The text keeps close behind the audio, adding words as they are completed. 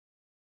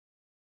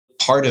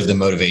part of the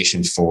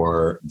motivation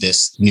for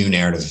this new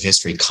narrative of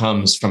history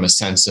comes from a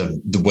sense of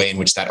the way in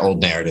which that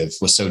old narrative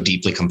was so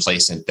deeply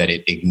complacent that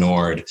it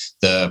ignored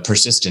the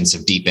persistence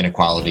of deep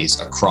inequalities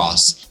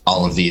across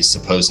all of these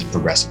supposed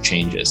progressive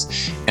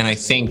changes. And I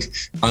think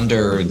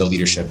under the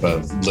leadership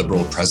of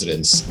liberal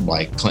presidents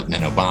like Clinton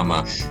and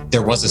Obama,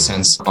 there was a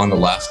sense on the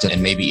left,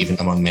 and maybe even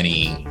among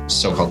many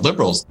so-called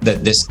liberals,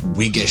 that this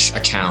Whiggish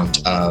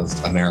account of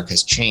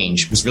America's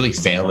change was really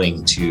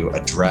failing to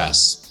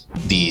address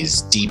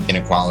these deep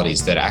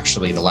inequalities that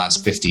actually the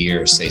last 50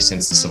 years, say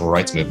since the Civil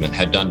Rights Movement,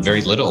 had done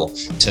very little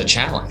to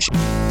challenge.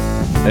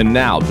 And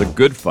now, The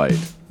Good Fight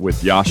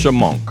with Yascha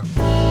Mounk.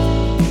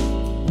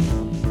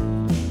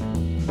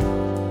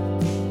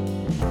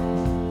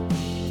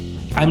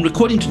 I'm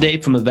recording today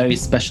from a very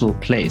special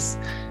place,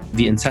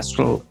 the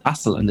ancestral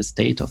Ussel and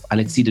estate of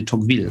Alexis de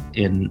Tocqueville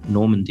in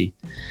Normandy.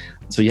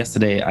 So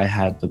yesterday I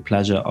had the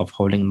pleasure of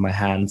holding in my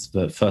hands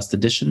the first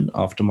edition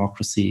of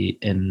Democracy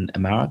in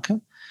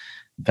America.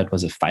 That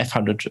was a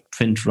 500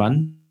 print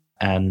run,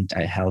 and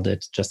I held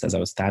it just as I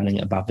was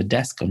standing above the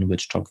desk on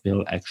which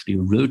Tocqueville actually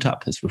wrote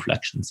up his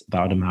reflections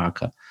about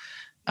America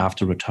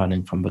after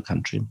returning from the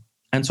country.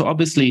 And so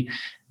obviously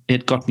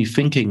it got me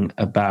thinking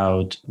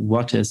about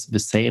what is the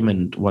same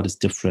and what is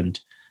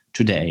different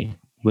today,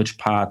 which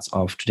parts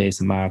of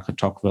today's America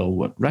Tocqueville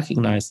would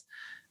recognize,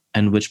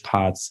 and which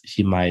parts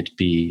he might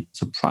be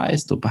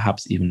surprised or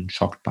perhaps even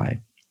shocked by.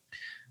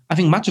 I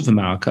think much of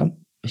America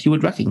he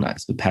would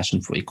recognize. The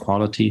passion for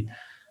equality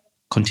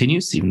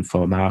continues, even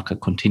for America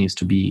continues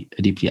to be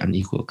a deeply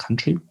unequal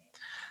country.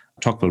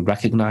 Tocqueville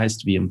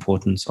recognized the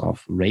importance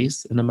of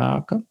race in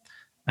America,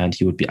 and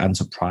he would be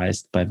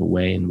unsurprised by the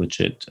way in which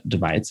it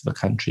divides the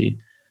country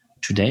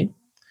today.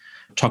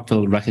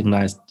 Tocqueville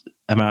recognized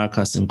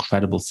America's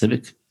incredible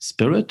civic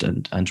spirit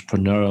and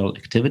entrepreneurial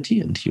activity,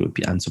 and he would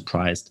be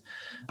unsurprised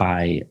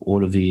by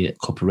all of the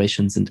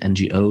corporations and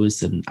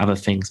NGOs and other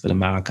things that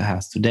America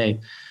has today.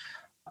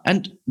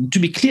 And to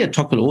be clear,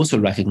 Tocqueville also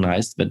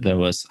recognized that there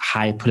was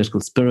high political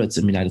spirits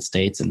in the United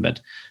States and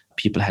that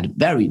people had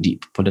very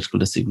deep political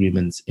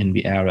disagreements in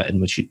the era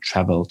in which he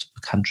traveled the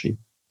country.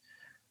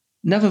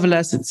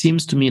 Nevertheless, it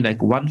seems to me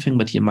like one thing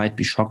that he might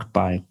be shocked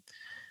by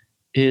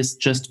is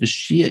just the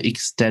sheer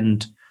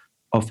extent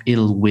of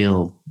ill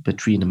will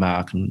between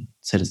American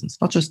citizens.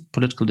 Not just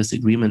political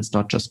disagreements,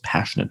 not just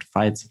passionate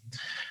fights,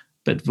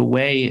 but the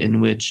way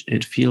in which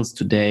it feels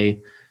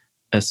today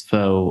as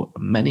though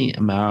many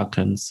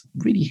Americans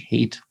really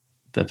hate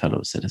their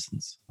fellow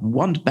citizens,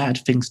 want bad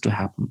things to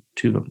happen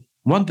to them,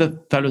 want their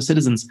fellow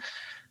citizens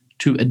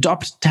to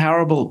adopt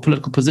terrible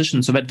political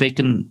positions so that they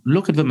can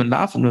look at them and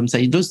laugh at them and say,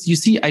 you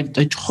see, I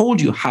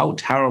told you how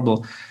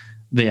terrible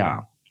they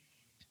are.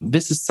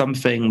 This is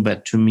something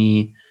that to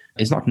me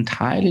is not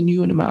entirely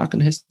new in American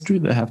history.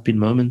 There have been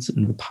moments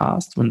in the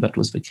past when that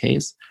was the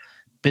case.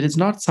 But it's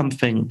not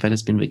something that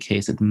has been the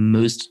case at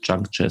most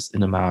junctures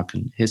in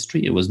American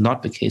history. It was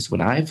not the case when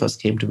I first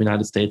came to the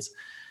United States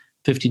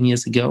 15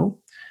 years ago.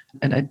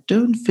 And I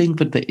don't think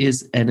that there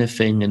is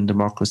anything in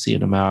Democracy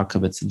in America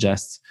that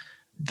suggests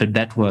that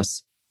that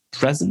was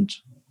present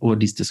or at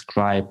least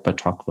described by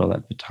Tocqueville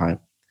at the time.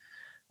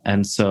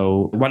 And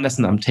so one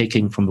lesson I'm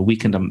taking from the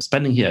weekend I'm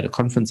spending here at a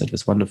conference at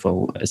this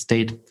wonderful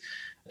estate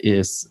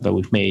is that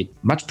we've made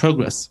much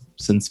progress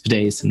since the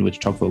days in which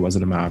Tocqueville was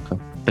in America.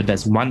 But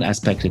there's one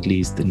aspect, at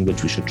least, in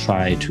which we should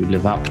try to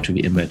live up to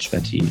the image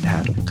that he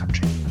had of the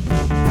country.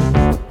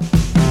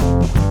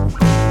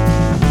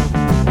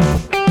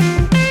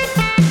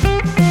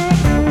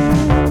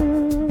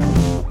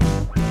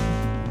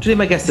 Today,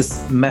 my guest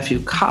is Matthew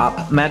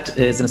Karp. Matt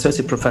is an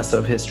associate professor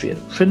of history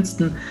at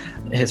Princeton.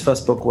 His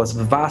first book was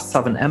The Vast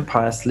Southern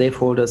Empire,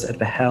 Slaveholders at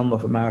the Helm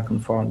of American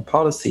Foreign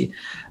Policy.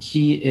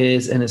 He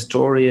is an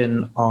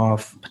historian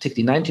of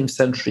particularly 19th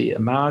century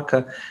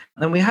America.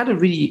 And we had a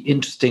really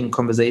interesting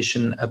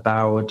conversation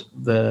about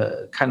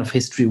the kind of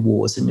history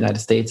wars in the United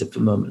States at the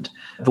moment,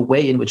 the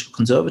way in which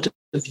conservative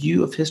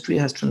view of history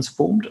has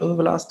transformed over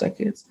the last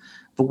decades,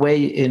 the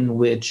way in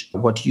which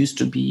what used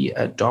to be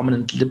a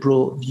dominant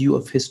liberal view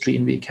of history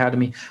in the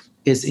academy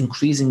is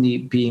increasingly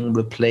being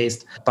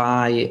replaced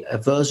by a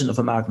version of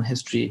American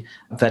history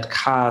that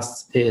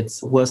casts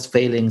its worst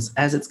failings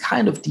as its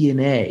kind of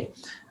DNA.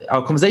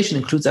 Our conversation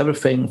includes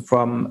everything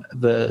from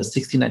the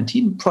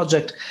 1619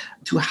 Project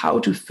to how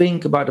to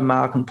think about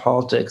American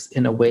politics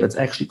in a way that's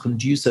actually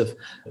conducive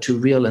to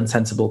real and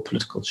sensible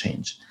political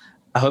change.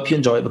 I hope you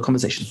enjoy the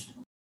conversation.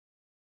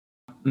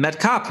 Matt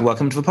Karp,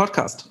 welcome to the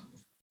podcast.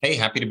 Hey,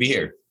 happy to be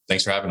here.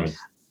 Thanks for having me.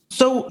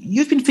 So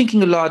you've been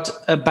thinking a lot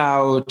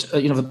about,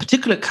 the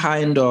particular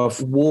kind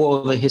of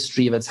war, the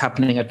history that's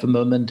happening at the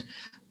moment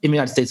in the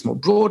United States more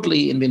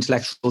broadly, in the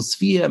intellectual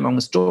sphere, among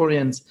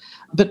historians.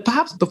 But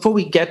perhaps before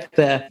we get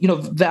there,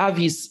 there are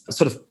these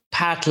sort of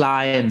pat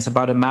lines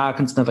about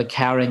Americans never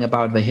caring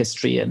about their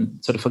history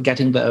and sort of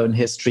forgetting their own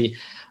history.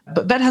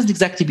 But that hasn't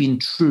exactly been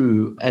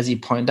true, as you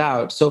point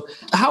out. So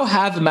how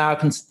have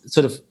Americans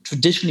sort of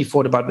traditionally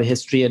thought about their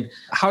history, and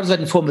how does that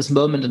inform this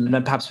moment? And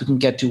then perhaps we can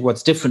get to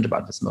what's different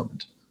about this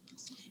moment.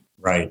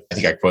 Right. I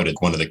think I quoted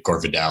one of the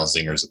Gore Vidal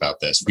zingers about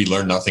this. We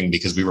learn nothing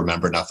because we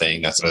remember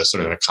nothing. That's a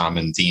sort of a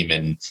common theme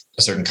in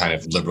a certain kind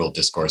of liberal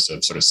discourse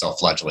of sort of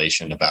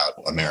self-flagellation about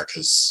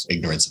America's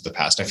ignorance of the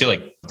past. I feel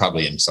like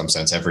probably in some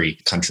sense, every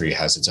country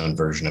has its own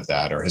version of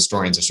that, or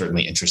historians are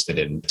certainly interested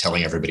in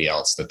telling everybody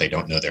else that they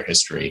don't know their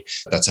history.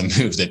 That's a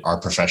move that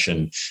our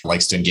profession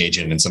likes to engage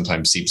in and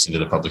sometimes seeps into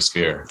the public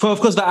sphere. Well,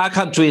 of course, there are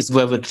countries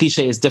where the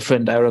cliche is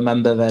different. I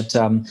remember that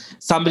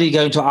somebody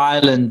going to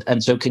Ireland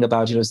and joking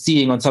about,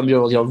 seeing on some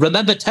mural,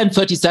 remember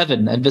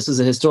 1037. And this is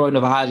a historian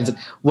of Ireland. Like,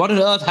 what on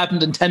earth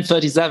happened in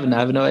 1037? I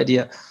have no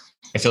idea.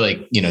 I feel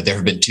like, there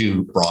have been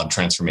two broad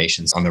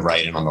transformations on the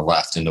right and on the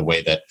left in the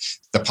way that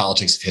the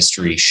politics of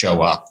history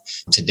show up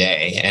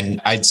today. And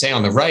I'd say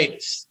on the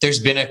right, there's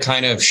been a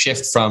kind of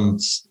shift from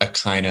a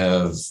kind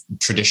of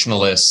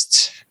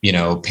traditionalist,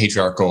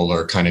 patriarchal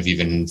or kind of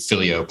even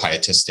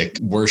filio-pietistic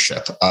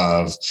worship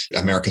of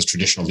America's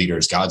traditional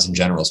leaders, gods and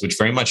generals, which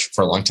very much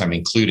for a long time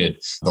included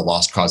the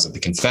lost cause of the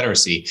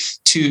Confederacy,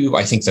 to,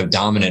 I think the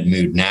dominant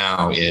mood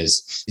now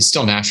is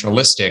still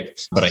nationalistic,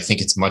 but I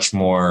think it's much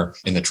more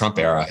in the Trump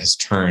era has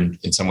turned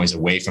in some ways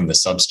away from the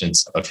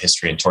substance of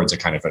history and towards a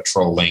kind of a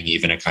trolling,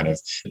 even a kind of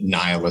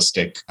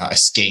nihilistic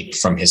escape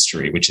from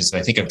history, which is,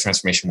 I think, a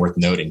transformation worth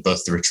noting,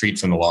 both the retreat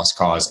from the lost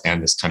cause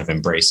and this kind of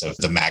embrace of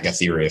the MAGA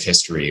theory of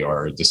history,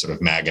 or the sort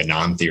of MAGA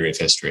non-theory of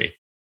history.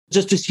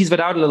 Just to tease that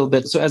out a little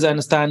bit. So as I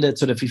understand it,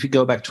 sort of if you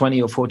go back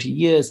 20 or 40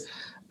 years,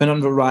 when on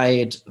the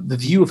right, the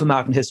view of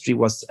American history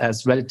was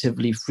as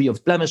relatively free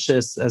of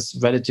blemishes, as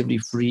relatively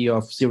free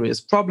of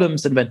serious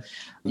problems, and then,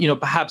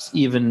 perhaps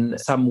even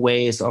some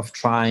ways of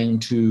trying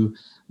to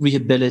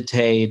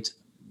rehabilitate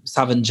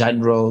Southern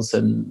generals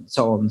and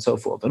so on and so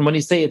forth. And when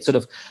you say it's sort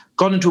of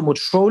gone into a more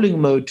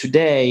trolling mode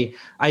today,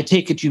 I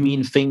take it you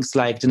mean things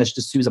like Dinesh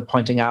D'Souza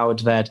pointing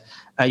out that,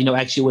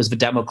 actually it was the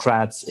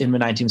Democrats in the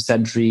 19th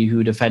century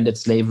who defended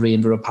slavery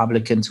and the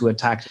Republicans who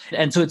attacked.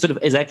 And so it sort of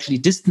is actually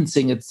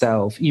distancing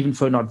itself, even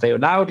for not very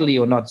loudly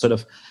or not sort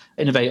of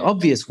in a very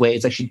obvious way,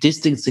 it's actually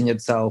distancing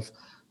itself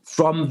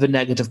from the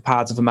negative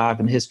parts of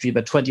American history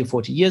that 20 or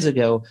 40 years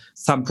ago,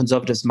 some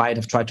conservatives might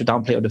have tried to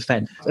downplay or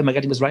defend. Am I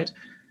getting this right?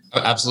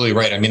 Absolutely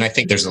right. I mean, I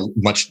think there's a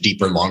much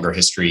deeper, longer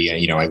history.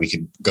 We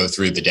could go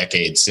through the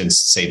decades since,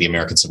 say, the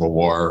American Civil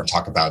War,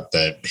 talk about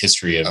the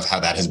history of how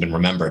that has been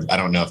remembered. I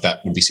don't know if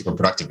that would be super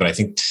productive, but I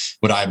think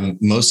what I'm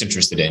most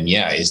interested in,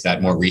 is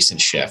that more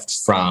recent shift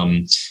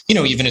from,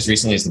 even as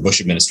recently as the Bush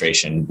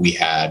administration, we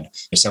had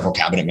several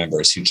cabinet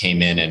members who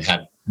came in and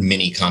had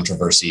many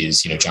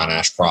controversies, John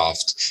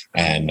Ashcroft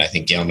and I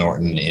think Gail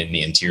Norton in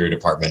the Interior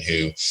Department,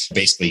 who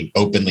basically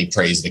openly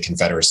praised the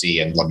Confederacy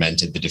and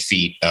lamented the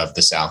defeat of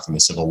the South in the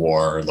Civil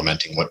War,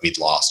 lamenting what we'd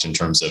lost in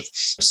terms of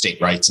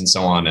state rights and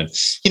so on. And,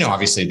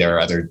 obviously there are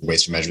other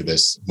ways to measure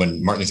this.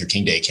 When Martin Luther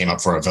King Day came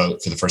up for a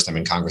vote for the first time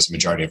in Congress, a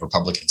majority of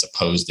Republicans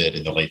opposed it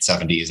in the late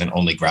 70s, and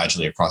only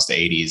gradually across the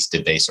 80s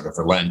did they sort of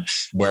relent.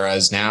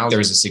 Whereas now there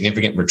is a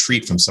significant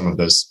retreat from some of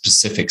those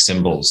specific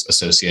symbols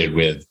associated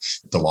with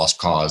the lost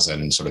cause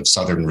and sort of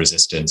Southern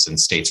resistance and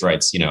states'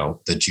 rights. The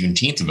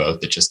Juneteenth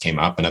vote that just came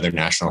up, another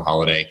national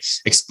holiday,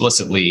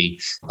 explicitly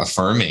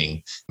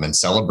affirming and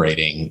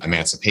celebrating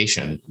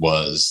emancipation,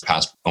 was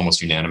passed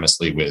almost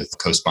unanimously with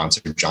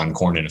co-sponsor John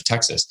Cornyn of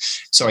Texas.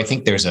 So I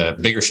think there's a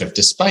bigger shift,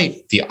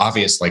 despite the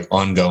obvious,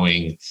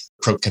 ongoing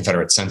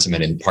pro-Confederate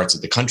sentiment in parts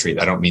of the country.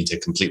 I don't mean to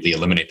completely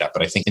eliminate that,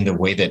 but I think in the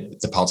way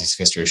that the politics of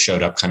history has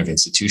showed up kind of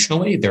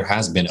institutionally, there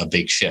has been a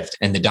big shift.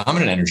 And the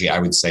dominant energy, I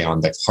would say,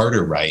 on the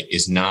harder right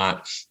is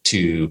not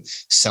to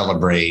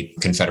celebrate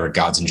Confederate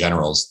gods and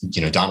generals.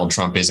 Donald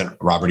Trump isn't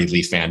Robert E.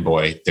 Lee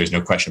fanboy. There's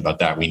no question about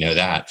that. We know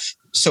that.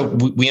 So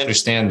we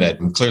understand that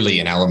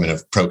clearly an element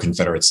of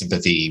pro-Confederate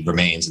sympathy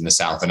remains in the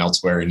South and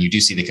elsewhere. And you do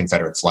see the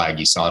Confederate flag.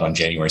 You saw it on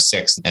January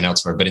 6th and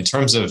elsewhere. But in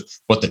terms of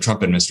what the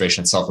Trump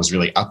administration itself was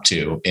really up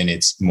to in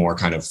its more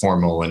kind of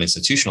formal and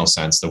institutional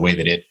sense, the way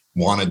that it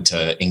wanted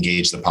to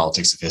engage the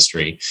politics of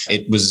history,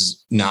 it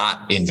was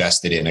not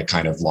invested in a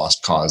kind of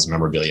lost cause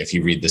memorabilia. If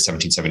you read the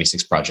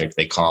 1776 Project,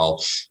 they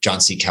call John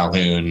C.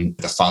 Calhoun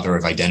the father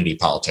of identity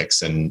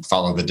politics and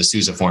follow the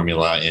D'Souza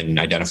formula in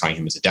identifying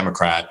him as a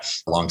Democrat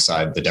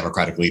alongside the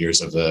Democratic leaders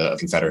of the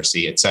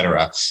Confederacy, et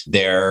cetera.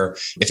 They're,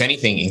 if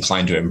anything,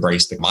 inclined to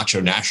embrace the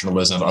macho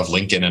nationalism of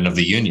Lincoln and of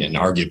the Union,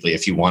 arguably,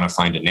 if you want to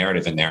find a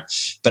narrative in there.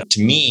 But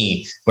to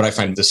me, what I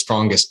find the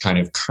strongest kind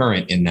of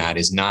current in that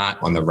is not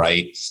on the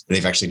right.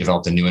 They've actually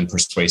developed a new and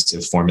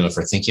persuasive formula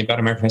for thinking about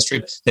American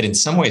history that in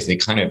some ways they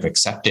kind of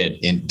accepted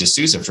in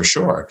D'Souza for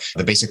sure.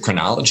 The basic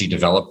chronology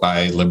developed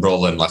by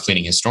liberal and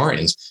left-leaning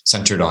historians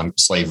centered on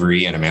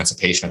slavery and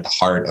emancipation at the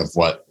heart of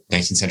what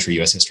 19th century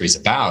U.S. history is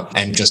about,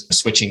 and just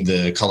switching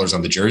the colors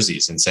on the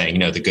jerseys and saying,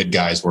 the good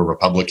guys were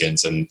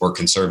Republicans and we're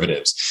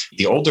conservatives.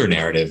 The older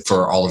narrative,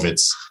 for all of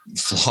its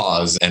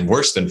flaws and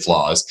worse than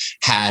flaws,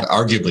 had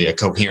arguably a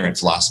coherent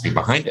philosophy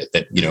behind it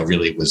that,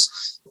 really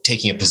was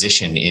taking a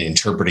position in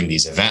interpreting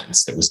these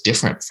events that was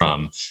different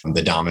from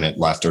the dominant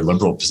left or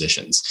liberal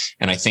positions.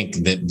 And I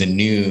think that the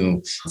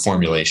new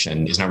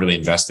formulation is not really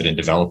invested in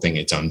developing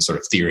its own sort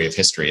of theory of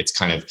history. It's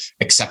kind of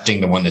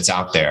accepting the one that's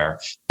out there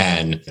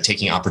and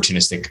taking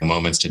opportunistic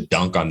moments to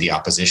dunk on the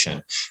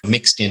opposition,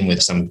 mixed in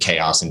with some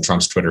chaos in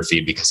Trump's Twitter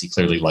feed because he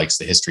clearly likes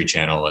the History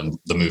Channel and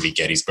the movie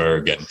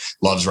Gettysburg and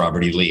loves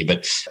Robert E. Lee.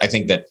 But I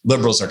think that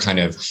liberals are kind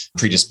of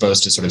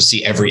predisposed to sort of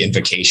see every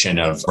invocation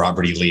of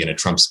Robert E. Lee in a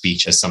Trump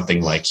speech as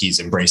something like he's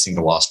embracing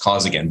the lost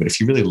cause again. But if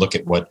you really look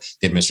at what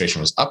the administration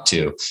was up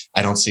to,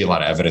 I don't see a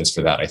lot of evidence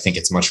for that. I think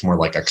it's much more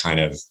like a kind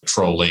of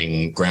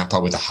trolling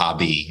grandpa with a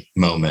hobby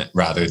moment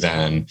rather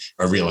than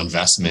a real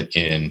investment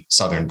in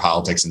Southern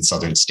politics and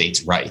Southern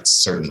states' rights,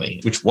 certainly,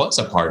 which was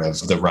a part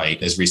of the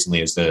right as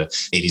recently as the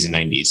 80s and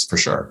 90s, for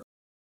sure.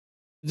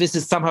 This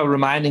is somehow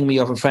reminding me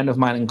of a friend of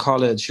mine in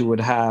college who would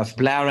have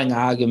blaring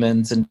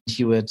arguments, and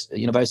he would,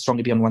 very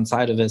strongly be on one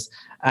side of this.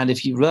 And if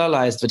he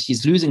realized that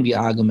he's losing the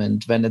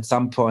argument, then at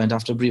some point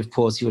after a brief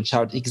pause, he would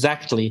shout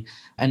exactly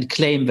and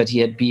claim that he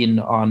had been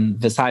on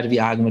the side of the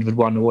argument that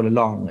won all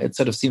along. It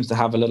sort of seems to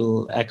have a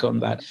little echo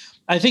on that.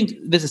 I think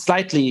this is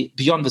slightly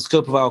beyond the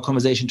scope of our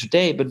conversation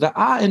today, but there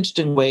are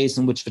interesting ways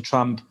in which the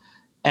Trump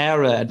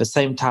era, at the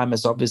same time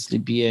as obviously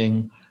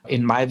being,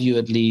 in my view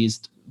at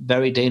least,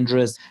 very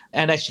dangerous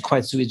and actually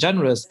quite sui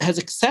generis, has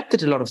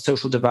accepted a lot of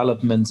social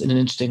developments in an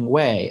interesting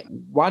way.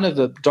 One of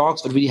the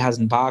dogs that really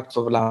hasn't barked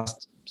for the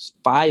last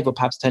 5 or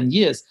perhaps 10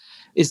 years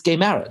is gay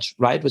marriage,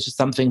 right? Which is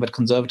something that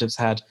conservatives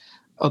had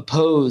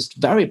opposed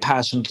very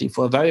passionately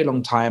for a very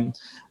long time.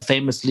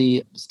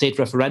 Famously, state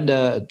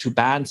referenda to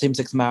ban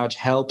same-sex marriage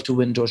helped to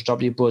win George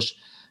W. Bush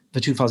the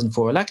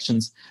 2004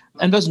 elections.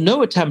 And there's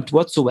no attempt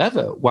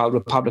whatsoever, while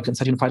Republicans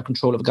had unified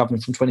control of the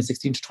government from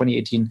 2016 to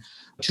 2018,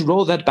 to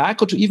roll that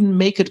back or to even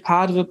make it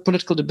part of a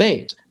political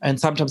debate. And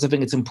sometimes I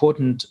think it's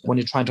important when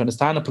you're trying to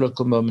understand a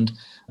political moment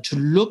to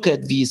look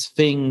at these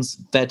things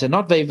that are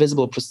not very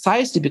visible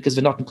precisely because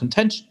they're not in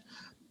contention,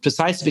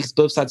 precisely because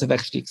both sides have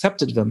actually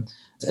accepted them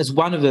as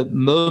one of the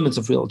moments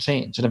of real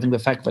change. And I think the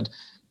fact that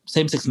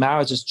same-sex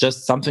marriage is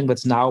just something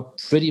that's now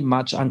pretty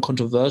much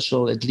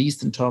uncontroversial, at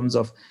least in terms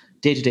of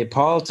day-to-day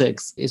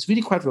politics, is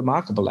really quite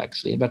remarkable,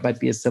 actually. That might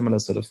be a similar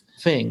sort of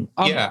thing.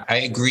 Yeah, I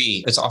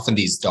agree. It's often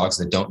these dogs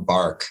that don't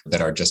bark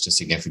that are just as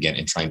significant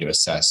in trying to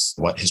assess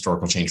what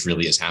historical change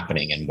really is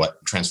happening and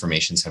what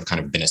transformations have kind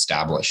of been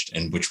established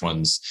and which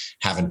ones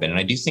haven't been. And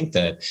I do think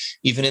that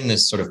even in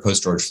this sort of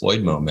post-George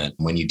Floyd moment,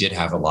 when you did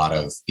have a lot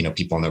of,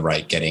 people on the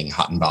right getting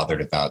hot and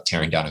bothered about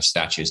tearing down of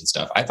statues and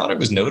stuff, I thought it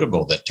was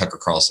notable that Tucker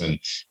Carlson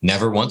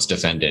never once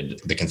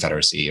defended the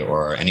Confederacy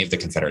or any of the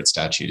Confederate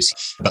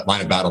statues. But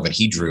line of battle that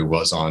he drew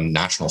was on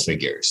national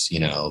figures,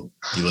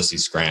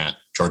 Ulysses Grant,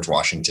 George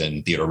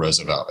Washington, Theodore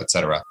Roosevelt, et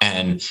cetera.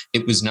 And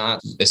it was not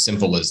as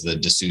simple as the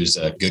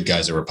D'Souza, good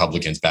guys are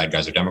Republicans, bad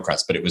guys are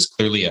Democrats, but it was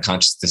clearly a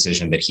conscious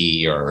decision that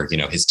he or,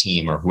 his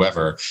team or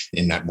whoever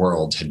in that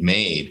world had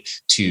made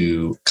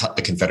to cut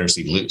the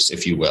Confederacy loose,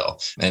 if you will.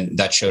 And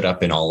that showed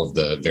up in all of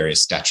the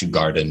various statue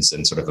gardens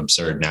and sort of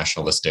absurd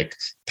nationalistic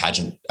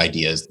pageant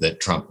ideas that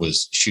Trump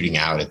was shooting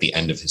out at the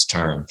end of his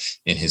term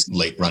in his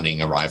late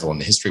running arrival in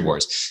the history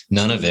wars.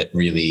 None of it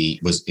really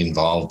was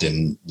involved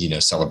in,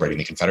 celebrating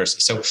the Confederacy.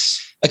 So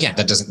again,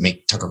 that doesn't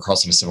make Tucker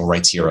Carlson a civil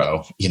rights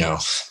hero,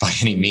 by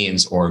any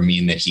means, or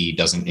mean that he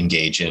doesn't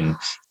engage in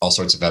all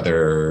sorts of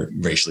other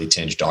racially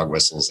tinged dog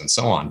whistles and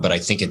so on. But I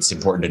think it's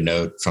important to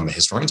note from a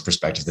historian's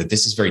perspective that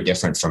this is very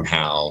different from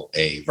how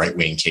a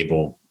right-wing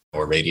cable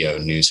or radio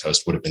news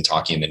host would have been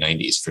talking in the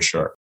 90s, for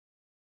sure.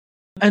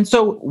 And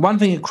so one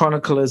thing you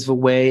chronicle is the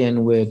way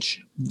in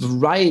which the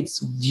right's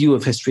view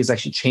of history has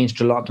actually changed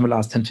a lot in the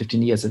last 10,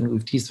 15 years. I think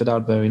we've teased it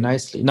out very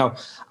nicely. Now,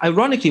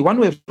 ironically, one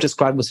way of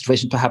describing the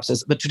situation perhaps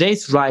is that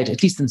today's right,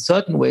 at least in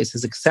certain ways,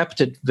 has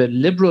accepted the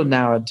liberal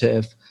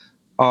narrative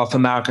of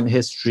American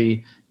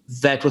history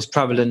that was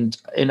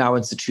prevalent in our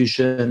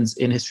institutions,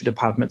 in history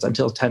departments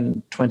until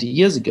 10, 20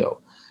 years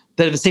ago.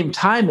 But at the same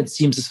time, it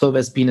seems as though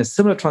there's been a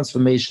similar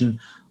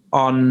transformation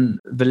on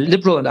the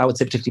liberal, and I would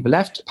say particularly the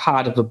left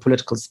part of the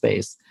political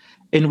space,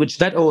 in which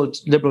that old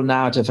liberal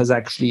narrative has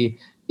actually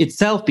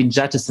itself been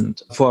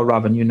jettisoned for a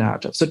rather new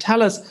narrative. So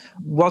tell us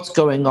what's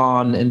going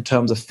on in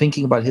terms of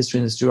thinking about history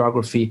and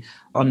historiography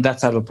on that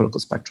side of the political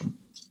spectrum.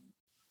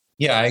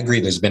 Yeah, I agree.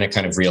 There's been a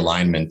kind of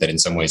realignment that in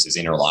some ways is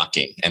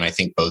interlocking. And I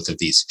think both of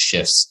these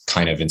shifts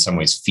kind of in some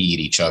ways feed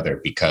each other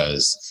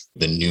because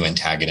the new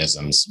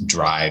antagonisms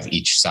drive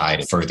each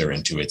side further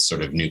into its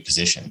sort of new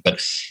position.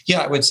 But yeah,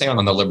 I would say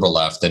on the liberal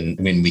left, and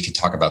I mean, we could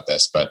talk about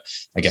this, but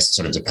I guess it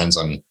sort of depends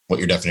on what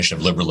your definition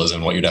of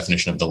liberalism, what your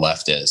definition of the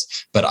left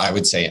is. But I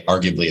would say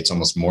arguably it's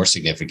almost more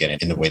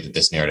significant in the way that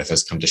this narrative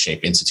has come to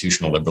shape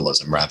institutional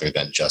liberalism rather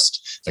than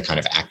just the kind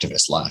of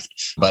activist left.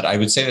 But I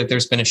would say that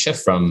there's been a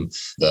shift from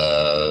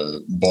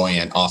the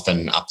buoyant,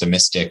 often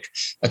optimistic,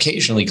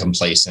 occasionally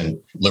complacent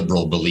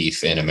liberal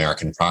belief in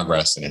American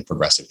progress and in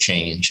progressive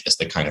change as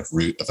the kind of of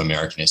root of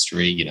American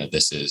history.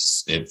 This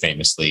is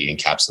famously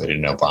encapsulated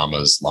in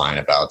Obama's line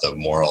about the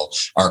moral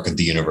arc of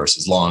the universe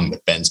is long,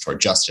 but bends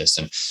toward justice.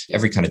 And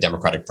every kind of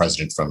Democratic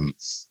president from,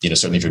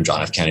 certainly from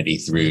John F. Kennedy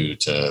through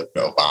to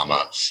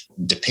Obama,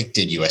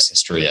 depicted U.S.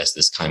 history as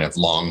this kind of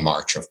long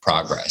march of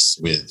progress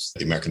with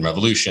the American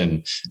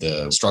Revolution,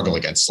 the struggle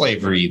against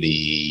slavery,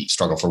 the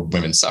struggle for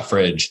women's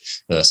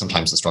suffrage,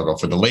 sometimes the struggle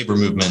for the labor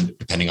movement,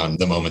 depending on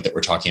the moment that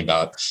we're talking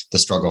about, the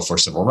struggle for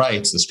civil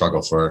rights, the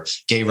struggle for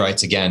gay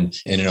rights. Again,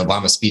 in an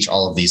Obama speech,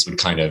 all of these would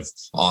kind of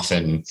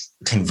often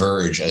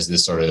converge as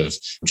this sort of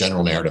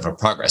general narrative of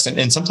progress.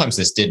 And sometimes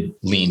this did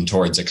lean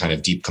towards a kind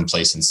of deep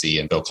complacency,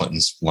 and Bill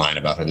Clinton's line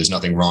about how there's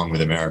nothing wrong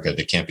with America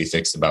that can't be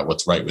fixed about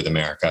what's right with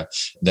America,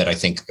 that I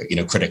think,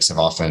 critics have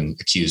often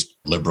accused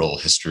liberal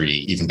history,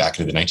 even back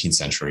into the 19th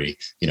century.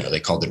 They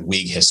called it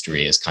Whig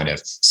history, as kind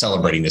of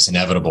celebrating this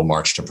inevitable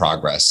march to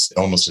progress,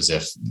 almost as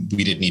if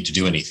we didn't need to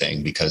do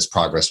anything because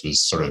progress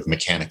was sort of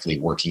mechanically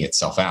working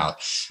itself out.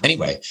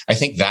 Anyway, I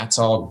think that's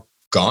all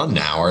gone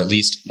now, or at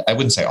least I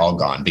wouldn't say all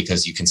gone,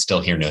 because you can still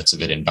hear notes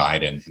of it in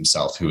Biden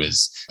himself, who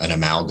is an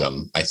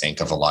amalgam, I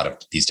think, of a lot of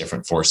these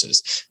different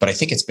forces. But I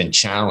think it's been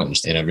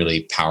challenged in a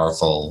really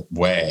powerful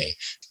way,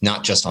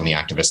 not just on the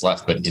activist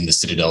left, but in the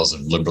citadels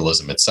of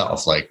liberalism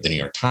itself, like the New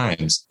York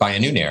Times, by a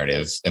new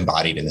narrative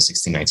embodied in the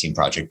 1619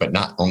 Project, but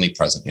not only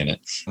present in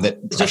it.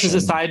 Just as a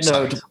side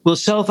note, we'll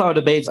shelve our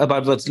debates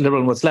about what's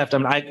liberal and what's left. I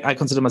mean, I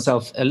consider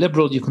myself a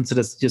liberal. You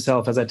consider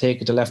yourself, as I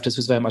take it, a leftist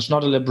who's very much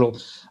not a liberal.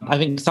 I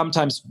think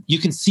sometimes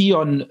you can see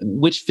on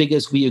which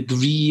figures we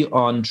agree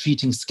on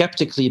treating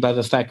skeptically by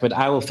the fact that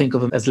I will think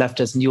of him as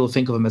leftist and you will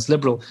think of him as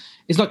liberal.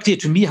 It's not clear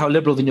to me how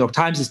liberal the New York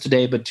Times is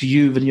today, but to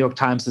you, the New York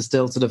Times is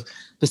still sort of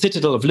the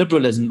citadel of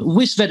liberalism.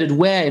 Wish that it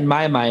were, in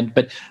my mind,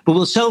 but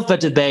we'll shelve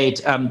that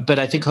debate. But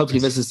I think hopefully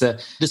this is a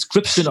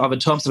description of the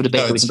terms of a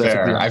debate. No, it's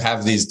fair. I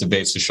have these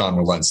debates with Sean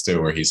Wilentz too,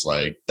 where he's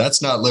like,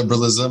 that's not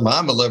liberalism,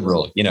 I'm a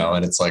liberal,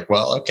 and it's like,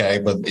 well, okay,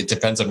 but it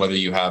depends on whether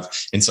you have,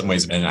 in some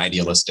ways, an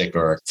idealistic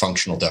or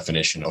functional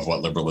definition of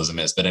what liberalism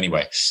is. But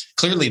anyway,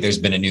 clearly there's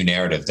been a new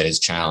narrative that has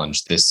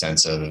challenged this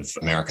sense of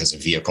America as a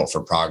vehicle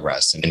for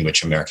progress, and in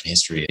which American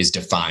history is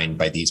defined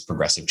by these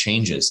progressive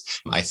changes.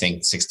 I think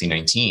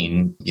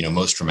 1619,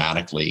 most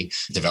dramatically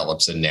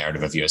develops a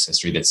narrative of U.S.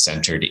 history that's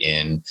centered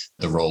in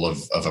the role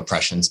of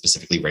oppression,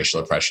 specifically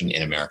racial oppression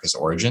in America's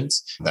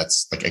origins.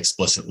 That's like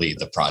explicitly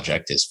the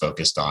project is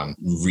focused on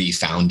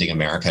refounding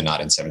America, not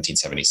in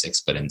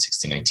 1776, but in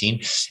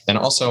 1619, and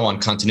also on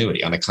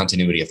the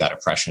continuity of that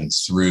oppression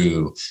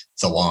through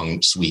the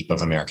long sweep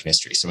of American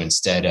history. So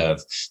instead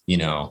of,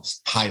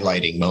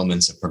 highlighting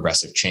moments of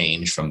progressive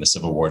change from the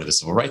Civil War to the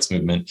Civil Rights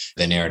Movement,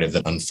 the narrative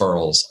that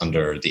unfurls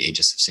under the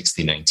aegis of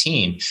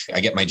 1619, I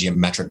get my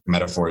geometric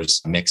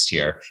metaphors mixed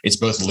here. It's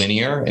both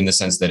linear in the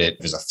sense that it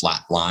is a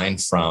flat line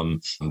from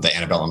the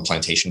antebellum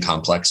plantation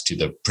complex to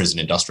the prison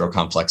industrial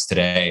complex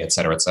today, et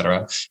cetera, et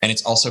cetera. And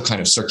it's also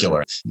kind of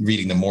circular.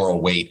 Reading the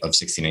moral weight of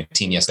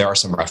 1619, yes, there are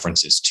some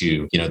references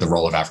to, the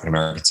role of African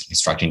Americans in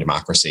constructing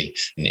democracy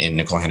in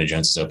Nikole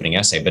Hannah-Jones's opening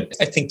essay. But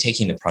I think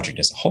taking the project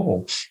as a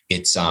whole,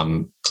 it's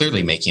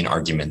clearly making an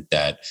argument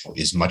that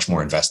is much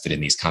more invested in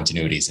these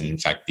continuities and, in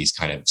fact, these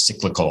kind of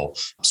cyclical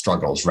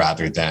struggles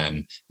rather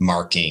than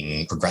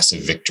marking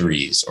progressive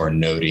victories or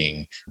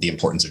noting the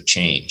importance of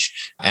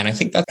change. And I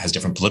think that has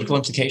different political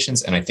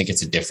implications. And I think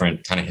it's a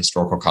different kind of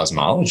historical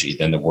cosmology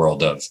than the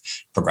world of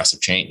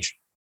progressive change.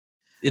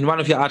 In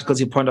one of your articles,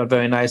 you point out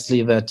very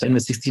nicely that in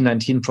the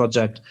 1619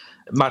 Project,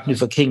 Martin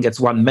Luther King gets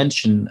one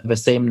mention, the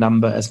same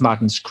number as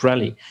Martin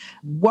Shkreli.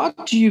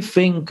 What do you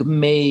think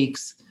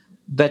makes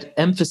that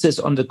emphasis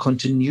on the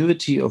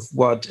continuity of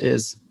what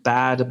is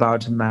bad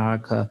about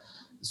America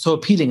so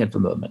appealing at the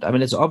moment? I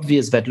mean, it's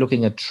obvious that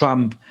looking at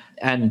Trump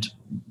and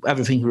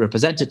everything he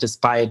represented,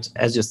 despite,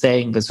 as you're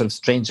saying, the sort of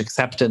strange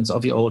acceptance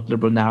of the old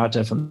liberal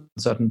narrative in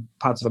certain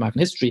parts of American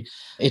history,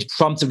 it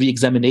prompts a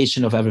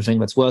re-examination of everything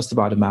that's worst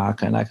about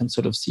America, and I can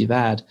sort of see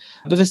that.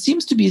 But there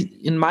seems to be,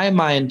 in my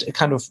mind, a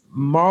kind of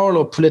moral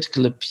or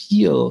political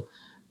appeal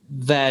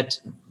that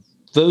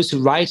those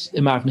who write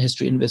American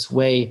history in this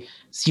way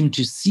seem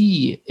to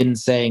see in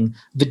saying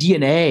the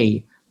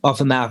DNA of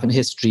American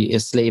history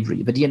is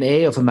slavery. The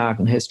DNA of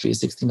American history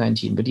is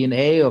 1619. The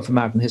DNA of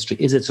American history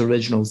is its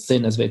original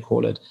sin, as they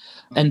call it.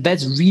 And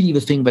that's really the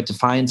thing that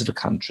defines the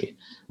country.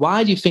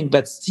 Why do you think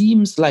that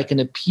seems like an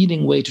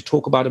appealing way to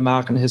talk about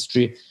American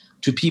history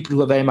to people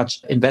who are very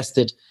much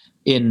invested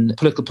in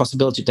political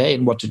possibility today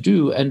and what to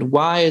do? And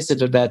why is it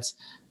that that's,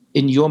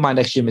 in your mind,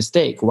 actually a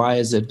mistake? Why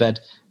is it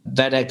that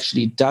that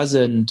actually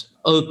doesn't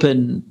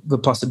open the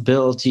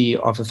possibility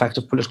of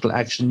effective political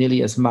action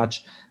nearly as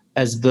much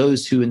as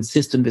those who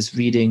insist on this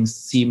reading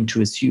seem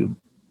to assume?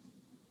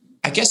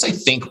 I guess I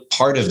think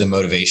part of the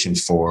motivation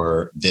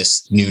for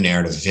this new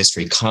narrative of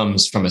history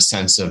comes from a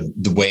sense of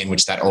the way in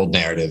which that old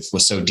narrative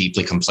was so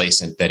deeply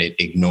complacent that it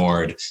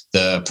ignored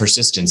the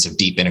persistence of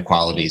deep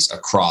inequalities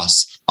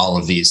across all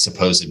of these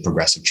supposed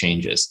progressive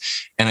changes.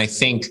 And I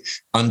think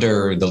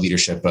under the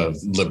leadership of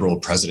liberal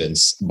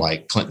presidents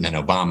like Clinton and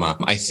Obama,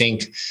 I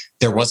think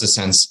there was a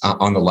sense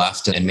on the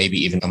left and maybe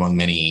even among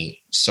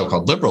many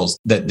so-called liberals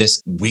that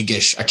this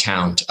Whiggish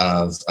account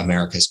of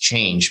America's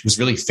change was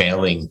really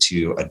failing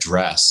to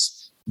address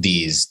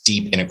these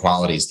deep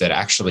inequalities that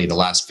actually the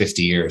last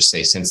 50 years,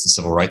 say since the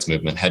civil rights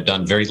movement, had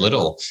done very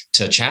little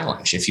to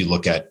challenge. If you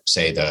look at,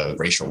 say, the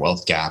racial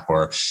wealth gap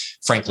or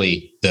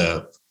frankly,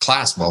 the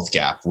class wealth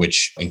gap,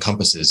 which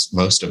encompasses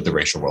most of the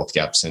racial wealth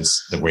gap,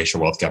 since the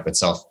racial wealth gap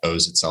itself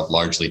owes itself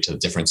largely to the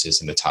differences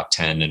in the top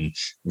 10 and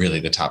really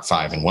the top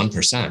 5 and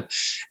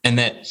 1%. And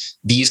that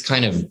these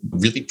kind of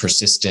really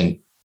persistent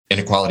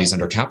inequalities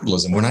under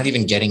capitalism were not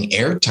even getting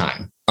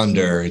airtime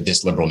under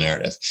this liberal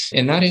narrative.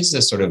 And that is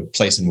a sort of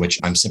place in which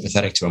I'm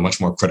sympathetic to a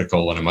much more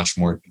critical and a much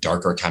more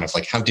darker kind of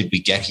like, how did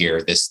we get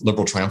here? This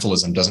liberal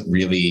triumphalism doesn't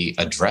really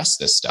address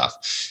this stuff.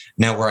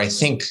 Now, where I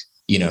think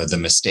the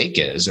mistake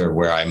is, or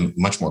where I'm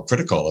much more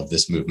critical of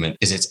this movement,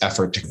 is its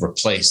effort to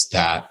replace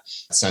that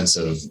sense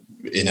of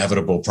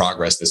inevitable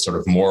progress, this sort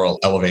of moral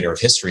elevator of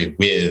history,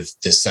 with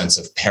this sense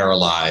of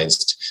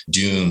paralyzed,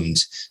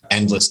 doomed,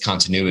 endless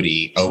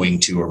continuity owing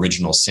to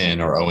original sin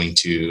or owing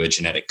to a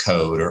genetic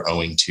code or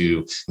owing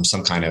to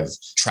some kind of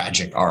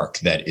tragic arc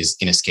that is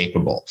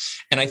inescapable.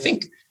 And I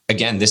think,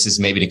 again, this is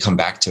maybe to come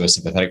back to a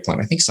sympathetic point.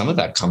 I think some of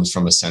that comes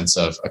from a sense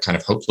of a kind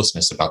of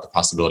hopelessness about the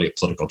possibility of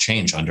political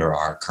change under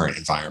our current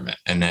environment.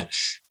 And that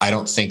I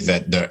don't think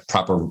that the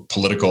proper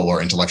political or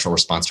intellectual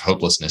response to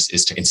hopelessness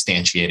is to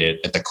instantiate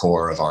it at the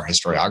core of our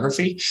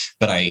historiography.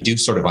 But I do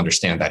sort of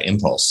understand that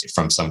impulse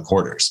from some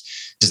quarters.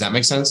 Does that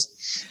make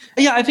sense?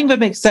 Yeah, I think that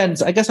makes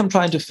sense. I guess I'm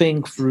trying to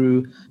think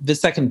through the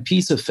second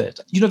piece of it.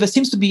 There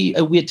seems to be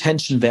a weird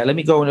tension there. Let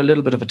me go on a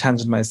little bit of a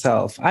tangent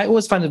myself. I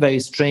always find it very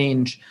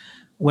strange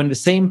when the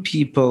same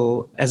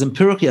people, as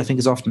empirically I think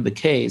is often the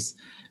case,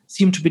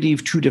 seem to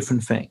believe two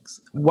different things.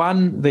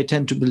 One, they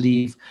tend to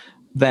believe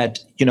that,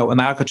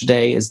 America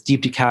today is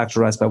deeply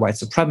characterized by white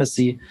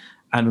supremacy,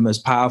 and the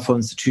most powerful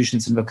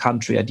institutions in the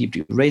country are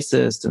deeply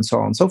racist, and so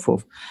on and so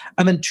forth.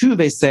 And then two,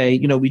 they say,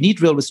 we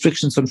need real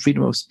restrictions on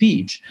freedom of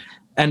speech,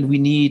 and we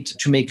need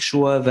to make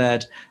sure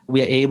that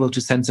we are able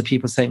to censor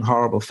people saying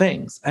horrible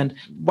things. And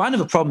one of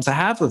the problems I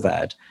have with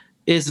that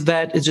is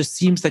that it just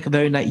seems like a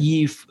very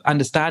naive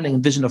understanding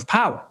and vision of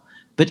power.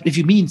 But if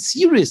you mean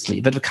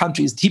seriously that the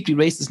country is deeply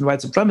racist and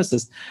white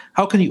supremacist,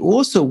 how can you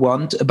also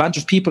want a bunch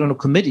of people on a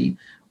committee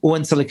or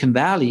in Silicon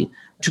Valley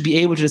to be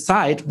able to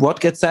decide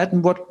what gets said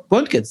and what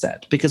won't get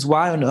said? Because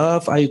why on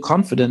earth are you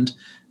confident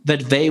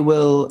that they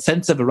will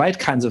censor the right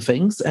kinds of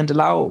things and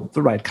allow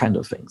the right kind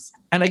of things?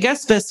 And I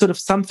guess there's sort of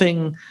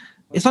something,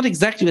 it's not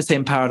exactly the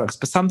same paradox,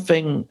 but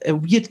a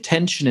weird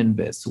tension in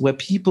this, where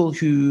people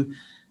who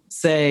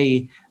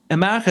say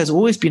America has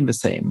always been the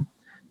same,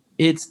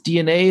 its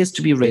DNA is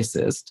to be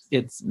racist.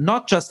 It's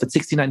not just that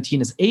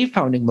 1619 is a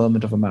founding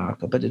moment of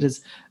America, but it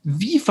is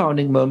the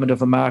founding moment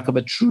of America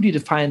that truly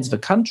defines the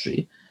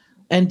country.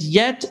 And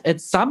yet, at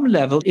some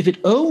level, if it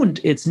owned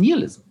its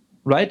nihilism,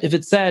 right? If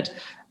it said,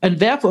 and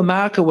therefore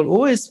America will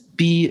always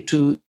be,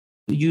 to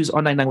use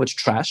online language,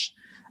 trash,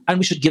 and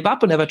we should give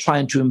up on ever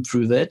trying to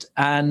improve it.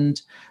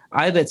 And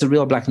either it's a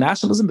real Black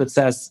nationalism that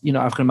says,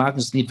 African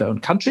Americans need their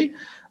own country,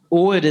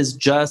 or it is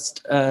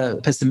just a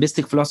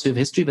pessimistic philosophy of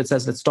history that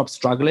says, let's stop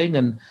struggling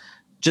and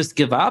just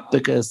give up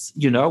because,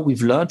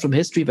 we've learned from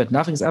history that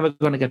nothing's ever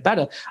going to get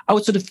better. I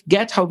would sort of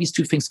get how these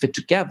two things fit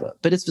together.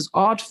 But it's this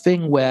odd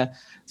thing where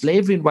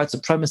slavery and white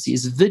supremacy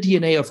is the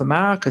DNA of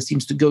America,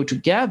 seems to go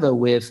together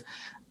with,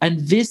 and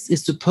this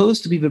is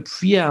supposed to be the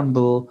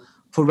preamble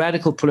for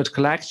radical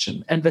political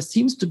action. And there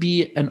seems to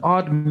be an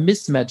odd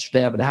mismatch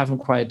there that I haven't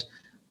quite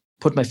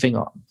put my finger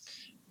on.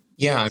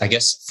 Yeah, I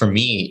guess for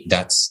me,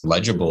 that's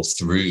legible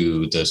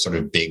through the sort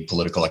of big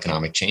political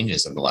economic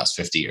changes of the last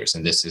 50 years.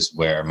 And this is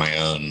where my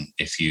own,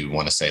 if you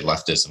want to say,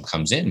 leftism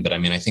comes in. But I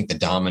mean, I think the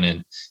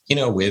dominant,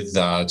 with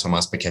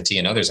Thomas Piketty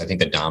and others, I think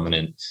the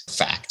dominant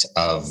fact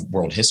of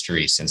world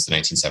history since the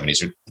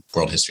 1970s, or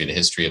world history, the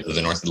history of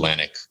the North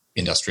Atlantic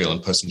industrial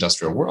and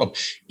post-industrial world,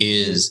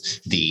 is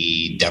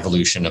the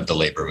devolution of the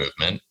labor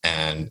movement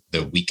and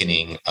the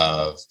weakening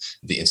of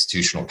the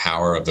institutional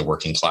power of the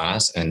working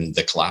class and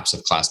the collapse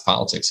of class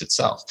politics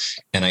itself.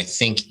 And I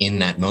think in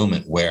that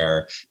moment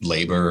where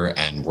labor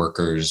and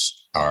workers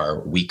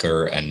are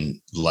weaker and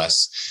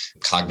less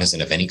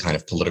cognizant of any kind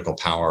of political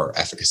power or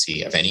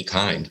efficacy of any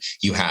kind,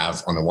 you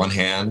have, on the one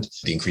hand,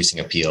 the increasing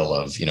appeal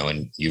of,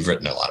 and you've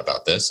written a lot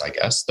about this, I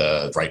guess,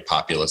 the right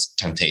populist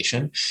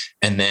temptation.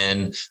 And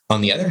then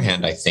on the other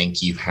hand, I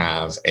think you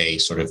have a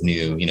sort of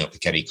new,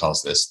 Piketty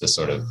calls this the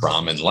sort of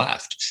Brahmin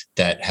left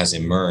that has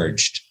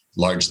emerged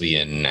largely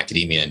in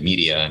academia and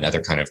media and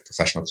other kind of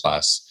professional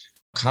class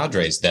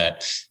cadres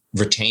that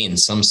retain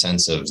some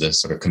sense of the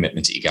sort of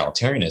commitment to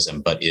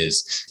egalitarianism, but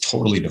is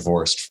totally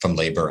divorced from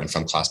labor and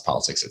from class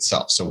politics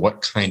itself. So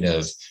what kind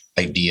of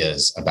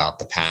ideas about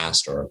the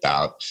past or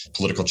about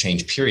political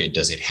change period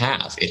does it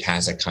have? It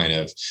has a kind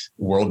of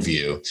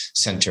worldview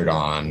centered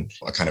on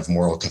a kind of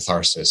moral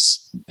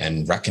catharsis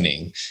and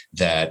reckoning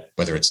that,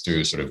 whether it's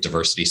through sort of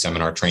diversity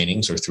seminar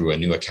trainings or through a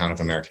new account of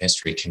American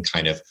history, can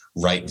kind of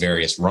right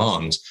various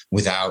wrongs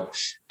without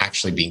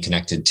actually being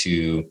connected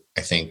to,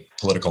 I think,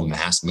 political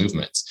mass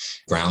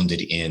movements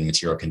grounded in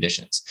material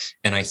conditions.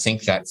 And I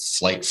think that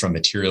flight from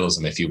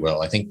materialism, if you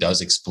will, I think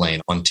does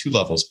explain on two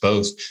levels,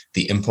 both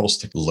the impulse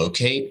to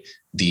locate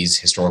these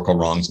historical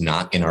wrongs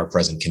not in our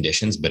present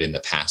conditions, but in the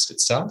past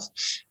itself.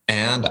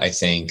 And I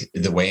think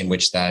the way in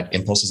which that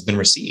impulse has been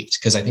received.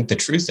 Because I think the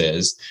truth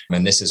is,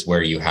 and this is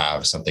where you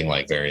have something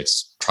like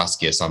various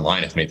Trotskyists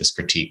online have made this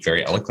critique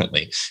very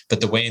eloquently,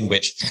 but the way in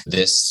which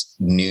this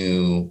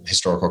new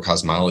historical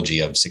cosmology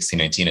of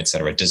 1619, et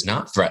cetera, does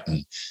not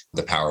threaten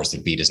the powers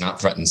that be, does not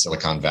threaten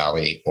Silicon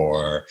Valley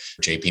or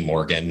JP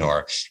Morgan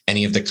or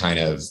any of the kind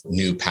of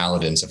new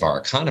paladins of our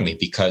economy,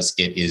 because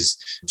it is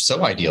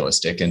so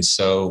idealistic and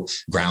so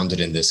grounded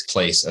in this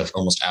place of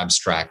almost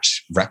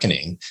abstract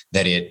reckoning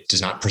that it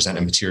does not present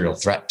a material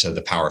threat to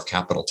the power of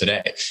capital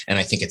today. And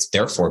I think it's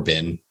therefore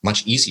been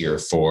much easier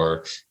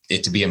for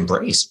it to be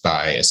embraced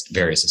by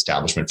various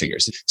establishment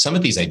figures. Some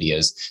of these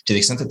ideas, to the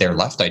extent that they're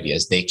left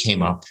ideas, they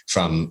came up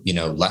from,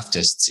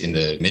 leftists in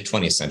the mid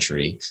 20th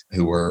century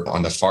who were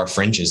on the far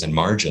fringes and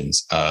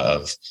margins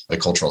of the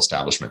cultural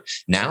establishment.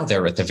 Now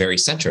they're at the very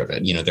center of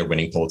it. They're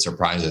winning Pulitzer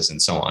Prizes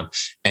and so on.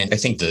 And I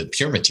think the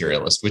pure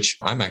materialist, which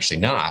I'm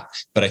actually not,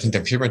 but I think the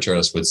pure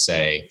materialist would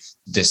say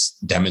this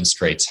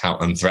demonstrates how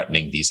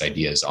unthreatening these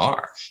ideas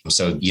are.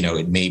 So,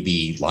 it may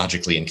be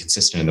logically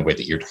inconsistent in the way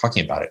that you're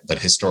talking about it, but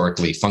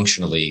historically,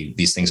 functionally,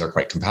 these things are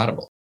quite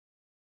compatible.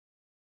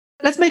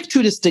 Let's make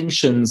two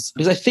distinctions,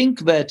 because I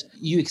think that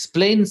you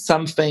explain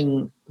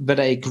something that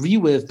I agree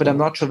with, but I'm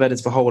not sure that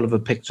it's the whole of a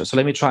picture. So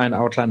let me try and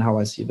outline how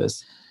I see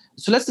this.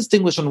 So let's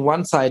distinguish on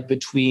one side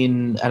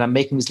between, and I'm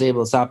making these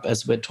labels up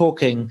as we're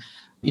talking,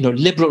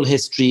 liberal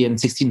history and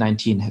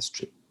 1619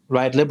 history,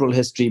 right? Liberal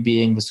history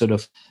being the sort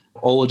of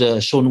older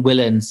Sean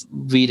Willen's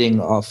reading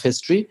of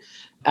history,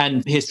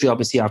 and history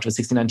obviously after the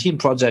 1619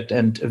 project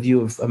and a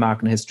view of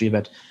American history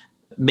that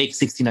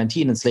makes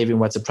 1619 and slavery and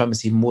white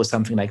supremacy more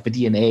something like the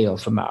DNA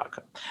of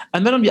America.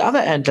 And then on the other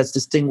end, let's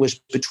distinguish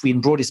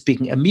between, broadly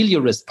speaking,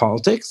 ameliorist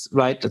politics,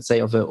 right? Let's say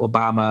of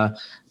Obama,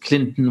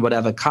 Clinton,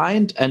 whatever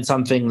kind, and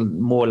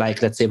something more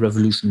like, let's say,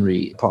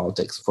 revolutionary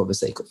politics for the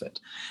sake of it.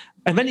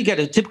 And then you get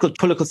a typical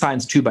political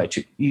science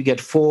 2x2. You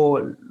get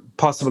four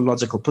possible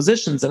logical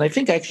positions. And I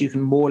think actually you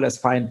can more or less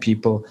find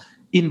people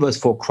in those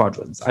four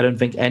quadrants. I don't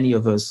think any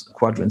of those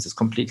quadrants is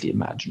completely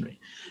imaginary.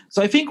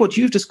 So I think what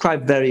you've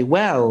described very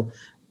well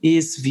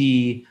is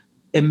the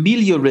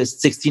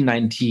ameliorist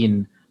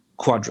 1619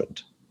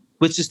 quadrant,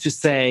 which is to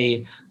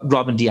say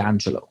Robin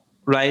DiAngelo,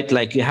 right?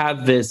 Like you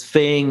have this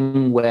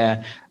thing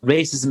where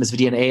racism is the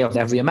DNA of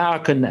every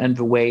American, and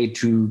the way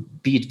to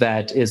beat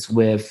that is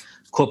with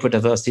corporate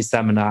diversity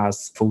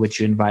seminars for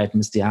which you invite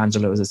Ms.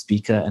 DiAngelo as a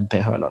speaker and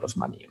pay her a lot of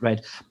money, right?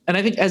 And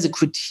I think as a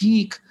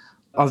critique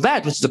of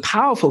that, which is a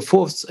powerful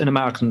force in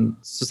American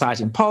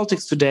society and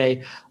politics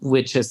today,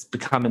 which has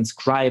become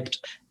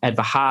inscribed at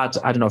the heart,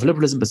 I don't know, of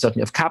liberalism, but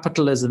certainly of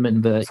capitalism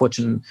in the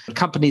Fortune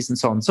companies and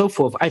so on and so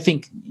forth. I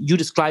think you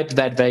described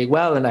that very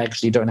well, and I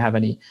actually don't have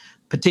any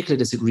particular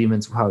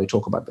disagreements with how you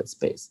talk about that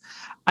space.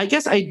 I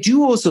guess I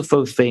do also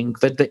think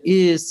that there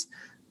is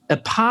a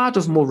part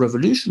of more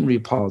revolutionary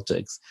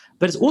politics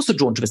that is also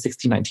drawn to the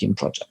 1619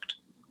 project.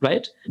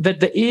 Right?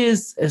 That there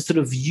is a sort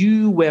of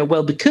view where,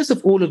 well, because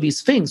of all of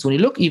these things, when you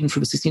look even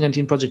through the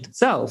 1619 project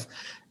itself,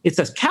 it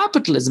says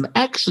capitalism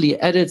actually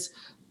at its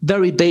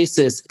very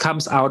basis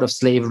comes out of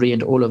slavery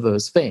and all of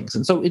those things.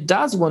 And so it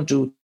does want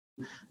to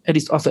at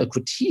least offer a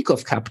critique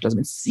of capitalism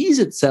and sees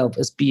itself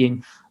as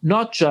being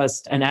not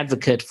just an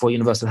advocate for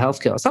universal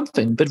healthcare or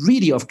something, but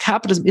really of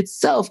capitalism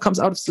itself comes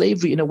out of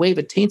slavery in a way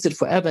that taints it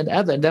forever and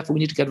ever, and therefore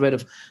we need to get rid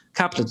of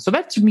capitalism. So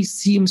that to me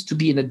seems to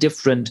be in a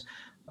different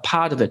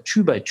part of it,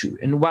 2x2,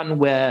 in one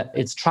where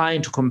it's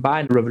trying to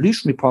combine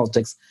revolutionary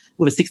politics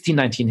with a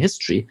 1619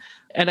 history.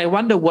 And I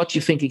wonder what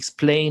you think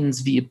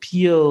explains the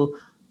appeal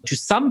to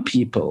some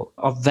people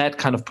of that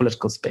kind of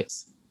political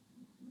space.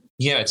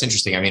 Yeah, it's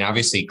interesting. I mean,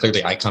 obviously,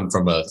 clearly, I come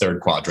from a third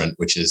quadrant,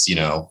 which is,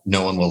 no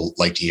one will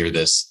like to hear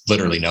this,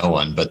 literally no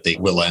one, but the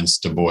Wilentz,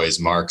 Du Bois,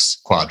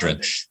 Marx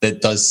quadrant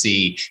that does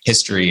see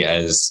history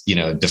as,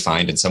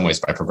 defined in some ways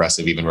by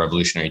progressive, even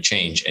revolutionary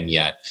change, and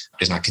yet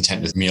is not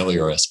content with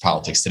meliorist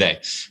politics today.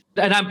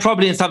 And I'm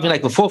probably in something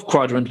like the fourth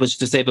quadrant, which is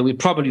to say that we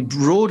probably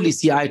broadly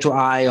see eye to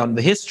eye on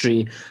the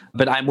history,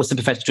 but I'm more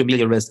sympathetic to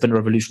ameliorist than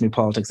revolutionary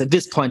politics. At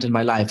this point in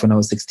my life, when I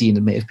was 16,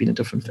 it may have been a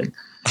different thing.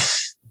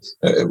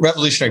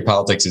 Revolutionary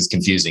politics is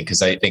confusing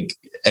because I think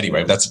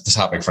Anyway, that's the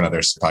topic for another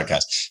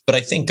podcast. But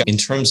I think in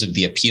terms of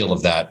the appeal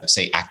of that,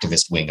 say,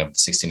 activist wing of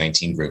the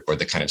 1619 group, or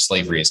the kind of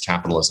slavery as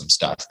capitalism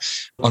stuff,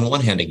 on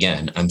one hand,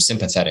 again, I'm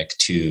sympathetic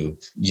to,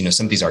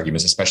 some of these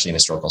arguments, especially in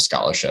historical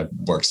scholarship,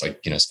 works like,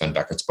 Sven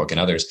Beckert's book and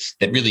others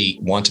that really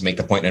want to make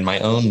the point. And my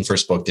own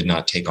first book did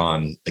not take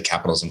on the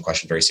capitalism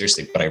question very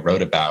seriously, but I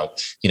wrote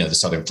about, the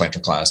Southern planter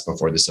class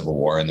before the Civil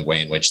War and the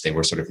way in which they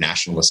were sort of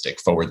nationalistic,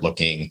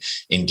 forward-looking,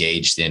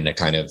 engaged in a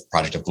kind of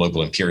project of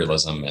global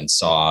imperialism, and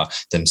saw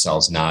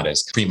themselves not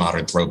as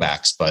pre-modern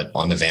throwbacks, but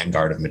on the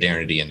vanguard of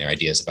modernity and their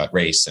ideas about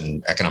race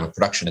and economic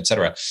production, et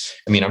cetera.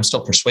 I mean, I'm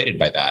still persuaded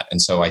by that.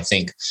 And so I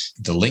think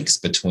the links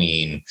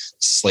between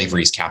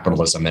slavery's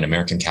capitalism and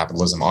American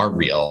capitalism are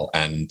real,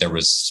 and there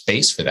was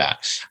space for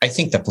that. I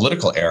think the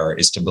political error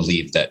is to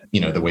believe that,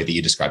 the way that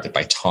you described it,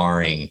 by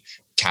tarring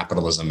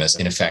capitalism as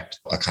in effect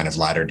a kind of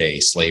latter-day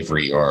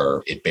slavery,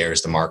 or it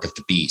bears the mark of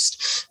the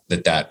beast,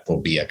 that will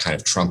be a kind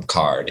of trump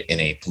card in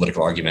a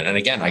political argument. And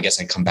again, I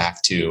guess I come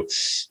back to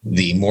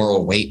the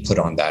moral weight put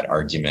on that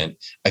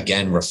argument,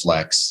 again,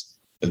 reflects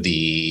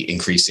the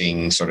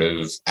increasing sort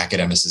of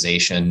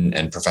academicization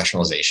and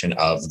professionalization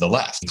of the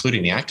left,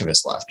 including the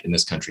activist left in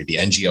this country, the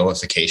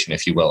NGOification,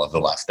 if you will, of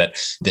the left,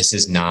 that this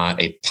is not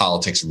a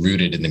politics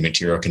rooted in the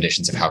material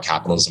conditions of how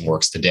capitalism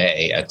works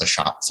today at the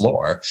shop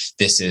floor.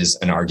 This is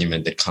an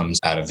argument that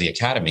comes out of the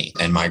academy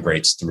and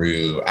migrates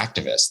through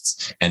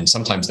activists, and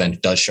sometimes then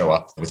does show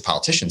up with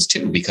politicians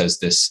too, because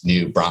this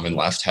new Brahmin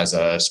left has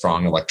a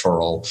strong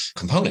electoral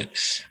component.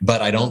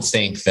 But I don't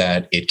think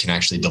that it can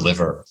actually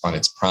deliver on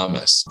its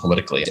promise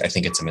politically. I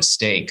think it's a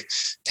mistake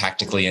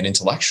tactically and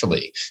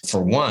intellectually,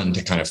 for one,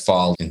 to kind of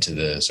fall into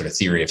the sort of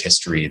theory of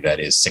history that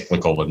is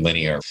cyclical and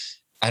linear.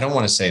 I don't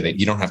want to say that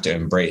you don't have to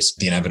embrace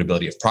the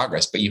inevitability of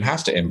progress, but you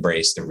have to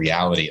embrace the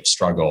reality of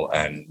struggle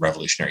and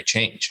revolutionary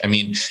change. I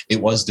mean,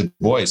 it was Du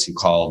Bois who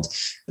called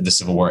the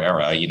Civil War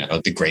era,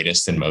 the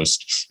greatest and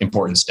most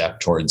important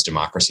step towards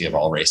democracy of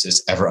all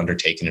races ever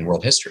undertaken in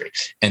world history.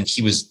 And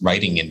he was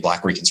writing in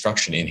Black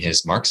Reconstruction in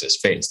his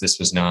Marxist phase. This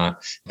was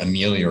not a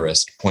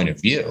meliorist point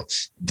of view.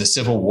 The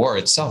Civil War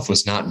itself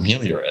was not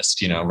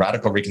meliorist.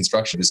 Radical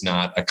Reconstruction is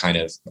not a kind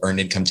of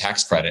earned income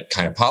tax credit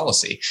kind of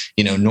policy,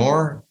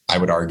 nor, I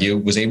would argue,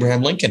 was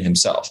Abraham Lincoln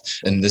himself.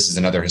 And this is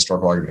another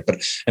historical argument.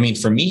 But I mean,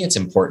 for me, it's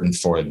important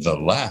for the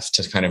left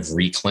to kind of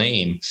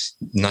reclaim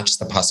not just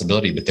the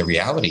possibility, but the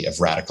reality of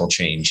radical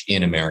change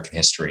in American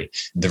history,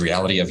 the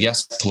reality of,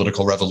 yes,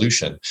 political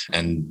revolution,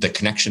 and the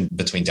connection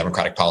between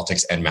democratic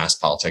politics and mass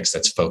politics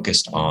that's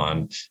focused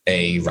on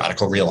a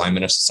radical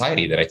realignment of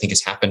society that I think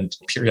has happened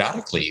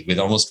periodically with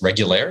almost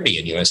regularity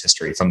in U.S.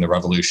 history, from the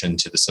Revolution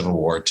to the Civil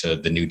War to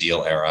the New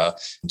Deal era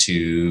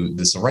to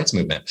the Civil Rights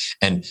Movement.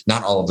 And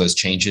not all of those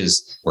changes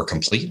were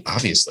complete,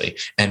 obviously,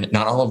 and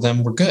not all of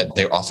them were good.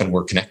 They often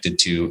were connected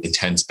to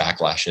intense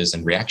backlashes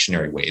and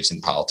reactionary waves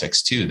in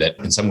politics too, that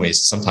in some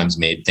ways sometimes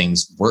made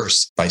things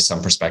worse by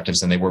some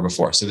perspectives than they were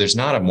before. So there's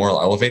not a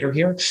moral elevator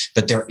here,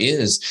 but there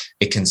is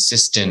a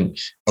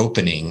consistent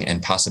opening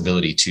and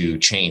possibility to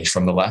change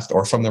from the left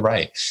or from the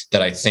right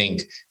that I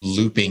think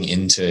looping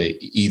into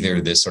either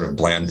this sort of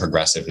bland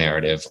progressive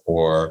narrative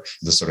or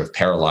the sort of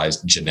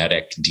paralyzed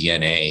genetic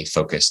DNA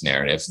focused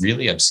narrative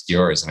really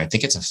obscures. And I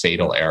think it's a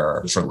fatal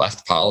error for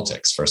left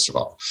politics, first of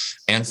all,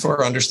 and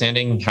for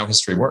understanding how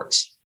history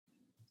works.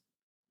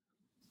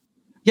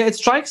 Yeah, it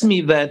strikes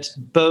me that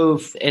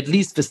both, at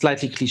least the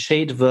slightly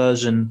cliched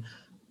version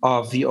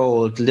of the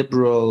old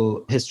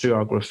liberal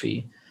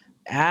historiography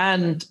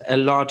and a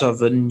lot of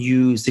the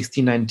new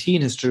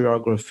 1619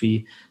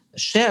 historiography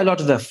share a lot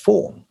of their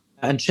form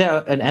and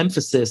share an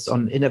emphasis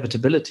on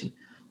inevitability.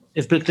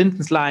 If Bill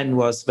Clinton's line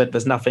was that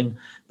there's nothing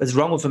that's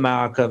wrong with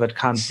America that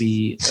can't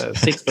be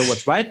fixed by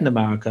what's right in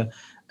America,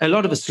 a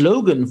lot of a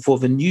slogan for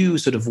the new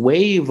sort of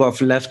wave of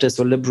leftist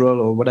or liberal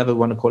or whatever we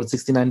want to call it,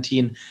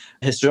 1619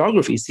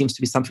 historiography seems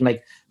to be something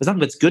like, there's nothing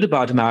that's good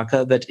about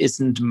America that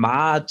isn't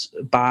marred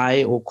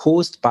by or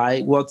caused by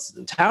what's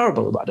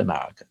terrible about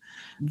America.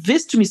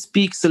 This to me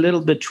speaks a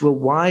little bit to a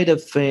wider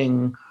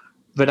thing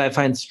that I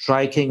find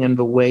striking in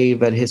the way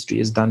that history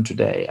is done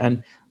today.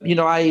 And,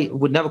 I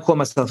would never call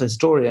myself a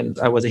historian.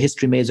 I was a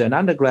history major in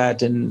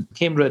undergrad in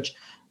Cambridge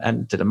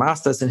and did a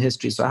master's in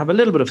history. So I have a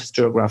little bit of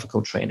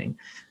historiographical training.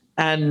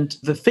 And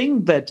the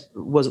thing that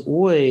was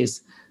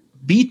always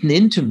beaten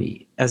into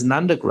me as an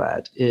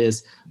undergrad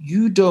is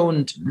you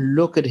don't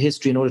look at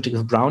history in order to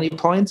give brownie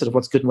points of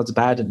what's good and what's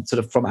bad, and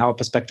sort of from our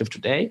perspective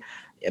today.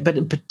 But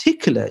in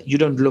particular, you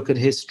don't look at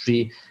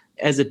history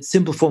as a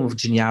simple form of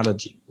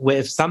genealogy, where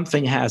if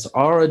something has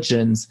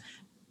origins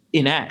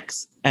in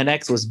X and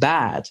X was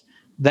bad,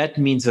 that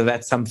means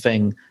that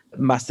something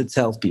must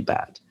itself be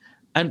bad.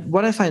 And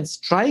what I find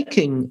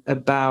striking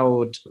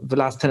about the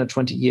last 10 or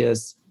 20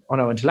 years on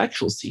our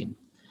intellectual scene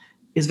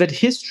is that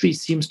history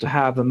seems to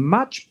have a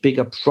much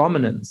bigger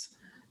prominence,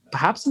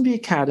 perhaps in the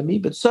academy,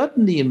 but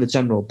certainly in the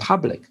general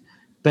public,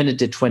 than it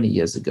did 20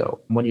 years ago.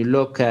 When you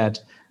look at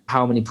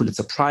how many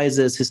Pulitzer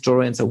Prizes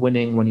historians are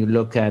winning, when you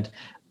look at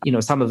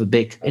some of the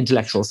big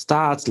intellectual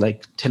starts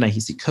like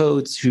Ta-Nehisi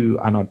Coates, who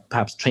are not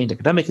perhaps trained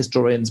academic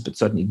historians, but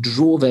certainly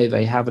draw very,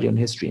 very heavily on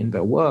history in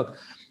their work.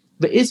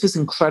 There is this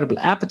incredible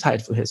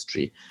appetite for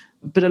history,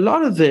 but a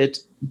lot of it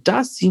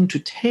does seem to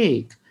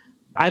take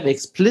either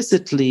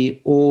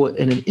explicitly or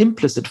in an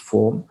implicit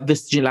form,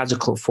 this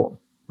genealogical form,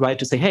 right?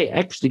 To say, hey,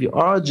 actually the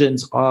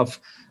origins of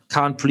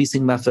current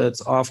policing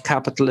methods, of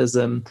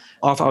capitalism,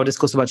 of our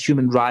discourse about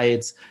human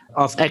rights,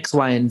 of X,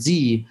 Y, and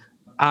Z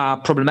are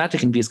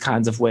problematic in these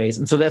kinds of ways.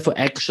 And so therefore,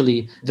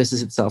 actually, this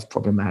is itself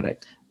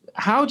problematic.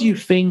 How do you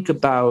think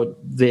about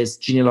this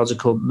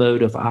genealogical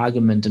mode of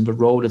argument and the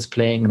role it's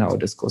playing in our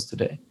discourse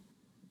today?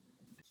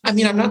 I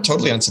mean, I'm not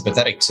totally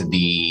unsympathetic to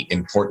the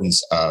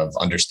importance of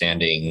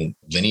understanding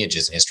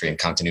lineages in history and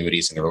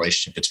continuities and the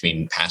relationship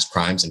between past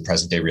crimes and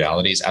present day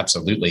realities.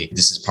 Absolutely.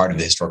 This is part of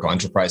the historical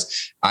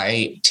enterprise.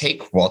 I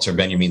take Walter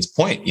Benjamin's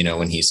point,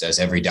 when he says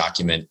every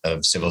document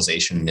of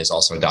civilization is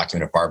also a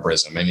document of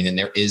barbarism. I mean, and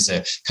there is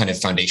a kind of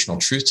foundational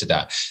truth to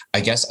that. I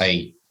guess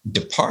I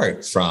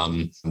depart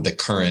from the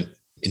current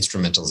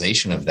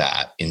instrumentalization of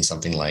that in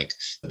something like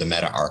the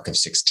meta-arc of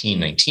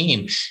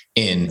 1619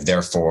 in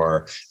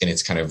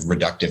its kind of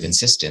reductive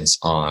insistence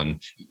on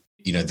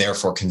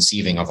therefore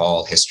conceiving of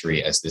all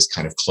history as this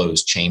kind of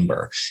closed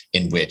chamber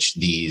in which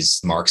these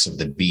marks of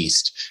the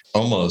beast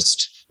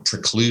almost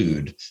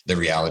preclude the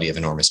reality of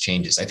enormous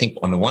changes. I think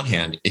on the one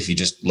hand, if you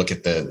just look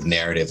at the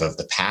narrative of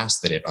the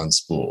past that it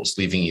unspools,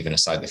 leaving even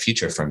aside the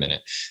future for a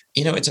minute,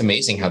 it's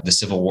amazing how the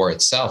Civil War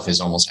itself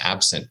is almost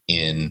absent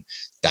in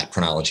that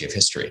chronology of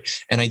history.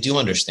 And I do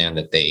understand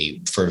that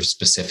they, for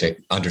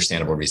specific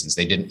understandable reasons,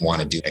 they didn't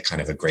want to do a kind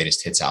of a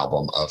greatest hits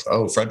album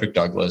of, Frederick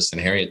Douglass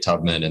and Harriet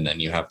Tubman, and then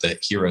you have the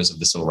heroes of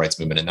the civil rights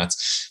movement. And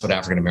that's what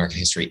African-American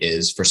history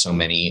is for so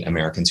many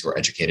Americans who are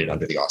educated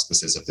under the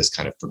auspices of this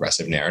kind of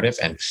progressive narrative.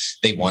 And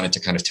they wanted to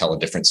kind of tell a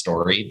different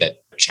story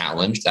that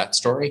challenged that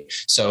story.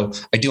 So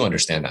I do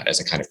understand that as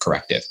a kind of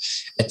corrective.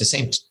 At the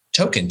same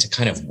token, to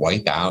kind of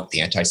wipe out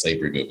the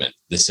anti-slavery movement,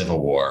 the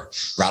Civil War,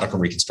 radical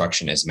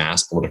Reconstruction as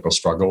mass political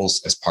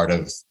struggles as part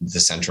of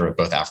the center of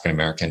both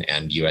African-American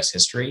and U.S.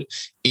 history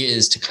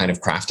is to kind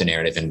of craft a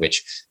narrative in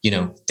which,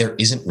 there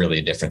isn't really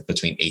a difference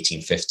between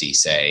 1850,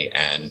 say,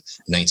 and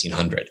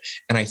 1900.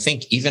 And I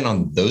think even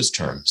on those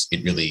terms,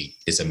 it really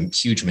is a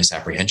huge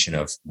misapprehension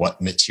of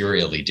what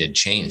materially did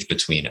change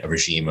between a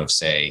regime of,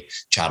 say,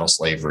 chattel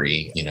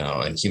slavery,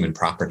 and human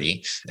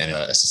property and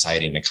a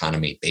society and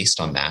economy based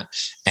on that,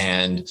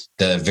 and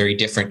the very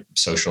different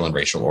social and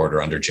racial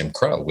order under Jim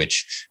Crow,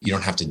 which you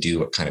don't have to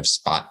do a kind of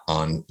spot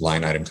on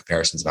line item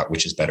comparisons about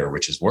which is better,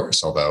 which is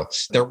worse. Although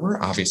there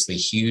were obviously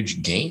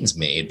huge gains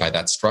made by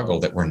that struggle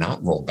that were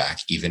not rolled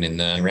back even in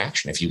the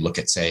reaction. If you look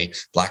at, say,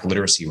 Black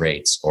literacy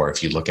rates, or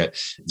if you look at,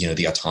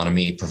 the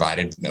autonomy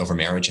provided over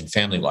marriage and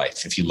family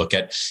life, if you look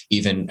at,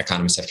 even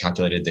economists have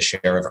calculated the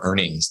share of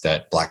earnings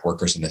that Black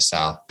workers in the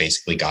South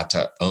basically got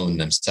to own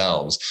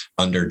themselves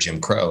under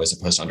Jim Crow as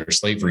opposed to under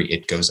slavery,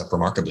 it goes up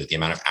remarkably. The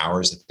amount of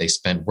hours that they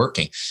spend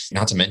working,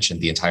 not to mention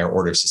the entire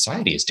order of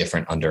society is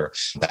different under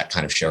that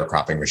kind of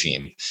sharecropping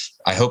regime.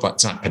 I hope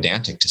it's not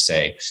pedantic to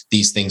say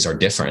these things are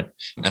different.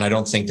 And I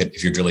don't think that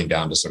if you're drilling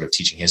down to sort of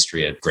teaching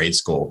history at grade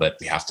school, that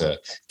we have to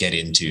get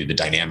into the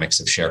dynamics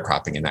of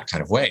sharecropping in that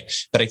kind of way.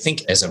 But I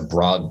think as a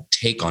broad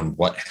take on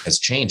what has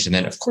changed, and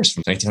then of course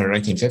from 1900 to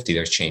 1950,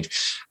 there's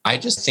change. I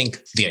just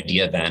think the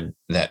idea then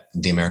that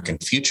the American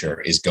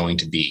future is going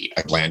to be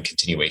a bland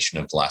continuation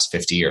of the last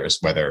 50 years,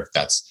 whether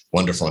that's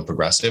wonderful and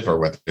progressive or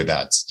whether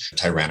that's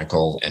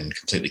tyrannical and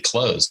completely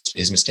closed,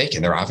 is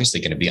mistaken. There are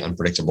obviously going to be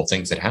unpredictable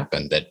things that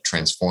happen that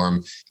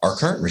transform our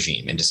current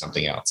regime into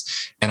something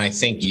else. And I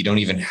think you don't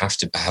even have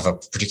to have a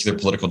particular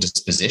political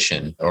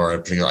disposition or a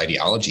particular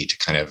ideology to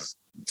kind of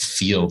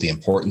feel the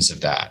importance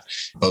of that,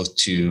 both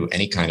to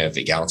any kind of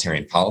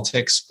egalitarian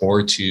politics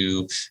or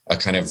to a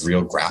kind of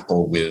real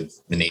grapple with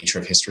the nature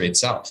of history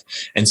itself.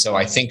 And so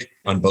I think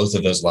on both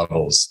of those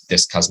levels,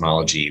 this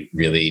cosmology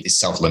really is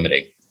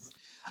self-limiting.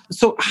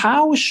 So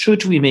how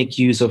should we make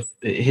use of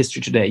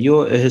history today?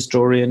 You're a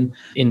historian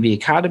in the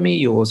academy.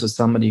 You're also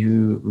somebody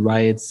who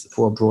writes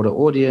for a broader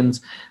audience.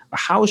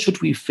 How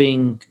should we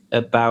think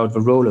about the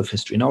role of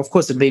history? Now, of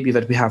course, it may be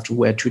that we have to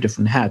wear two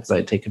different hats.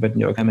 I take it that in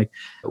your academic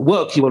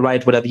work, you will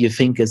write whatever you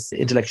think is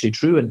intellectually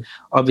true. And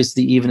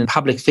obviously, even in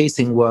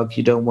public-facing work,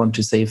 you don't want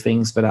to say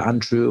things that are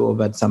untrue or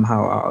that somehow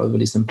are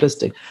overly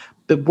simplistic.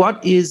 But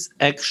what is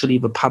actually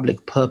the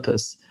public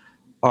purpose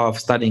of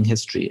studying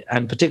history?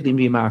 And particularly in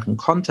the American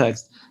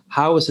context,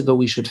 how is it that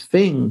we should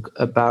think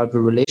about the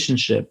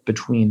relationship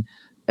between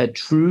a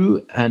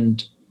true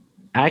and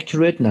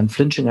accurate and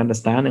unflinching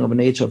understanding of the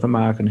nature of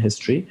American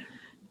history,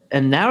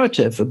 a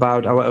narrative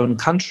about our own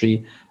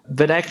country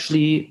that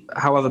actually,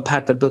 however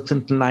pat that Bill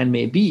Clinton line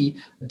may be,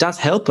 does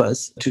help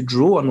us to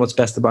draw on what's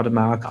best about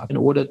America in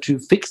order to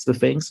fix the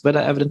things that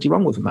are evidently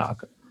wrong with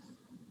America?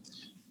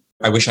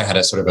 I wish I had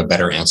a sort of a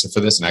better answer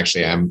for this. And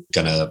actually, I'm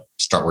going to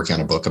start working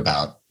on a book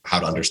about how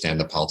to understand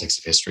the politics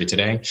of history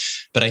today.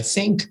 But I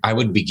think I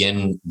would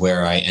begin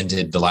where I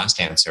ended the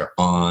last answer,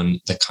 on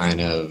the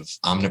kind of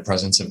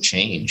omnipresence of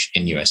change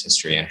in U.S.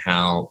 history and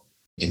how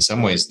in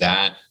some ways,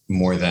 that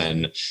more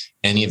than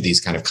any of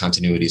these kind of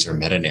continuities or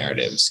meta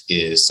narratives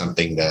is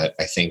something that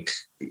I think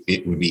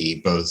it would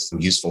be both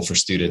useful for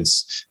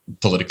students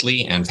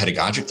politically and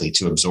pedagogically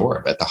to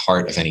absorb at the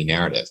heart of any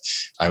narrative.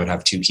 I would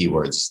have two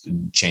keywords: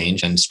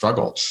 change and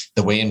struggle,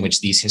 the way in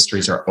which these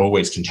histories are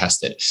always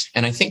contested.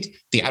 And I think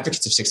the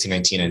advocates of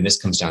 1619, and this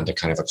comes down to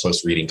kind of a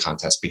close reading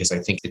contest, because I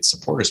think its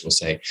supporters will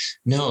say,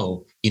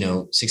 no,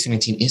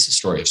 1619 is a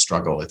story of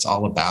struggle. It's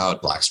all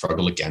about Black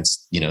struggle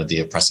against, the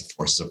oppressive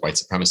forces of white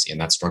supremacy.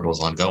 And that struggle is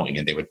ongoing.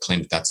 And they would claim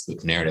that that's the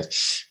narrative.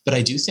 But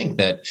I do think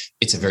that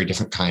it's a very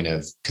different kind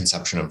of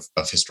conception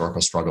of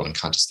historical struggle and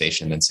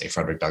contestation than, say,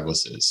 Frederick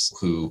Douglass's,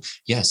 who,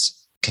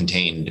 yes,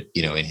 contained,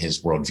 in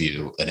his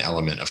worldview, an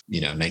element of,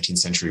 19th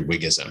century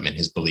Whiggism and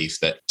his belief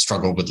that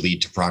struggle would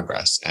lead to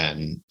progress.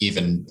 And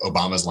even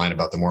Obama's line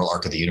about the moral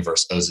arc of the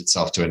universe owes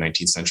itself to a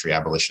 19th century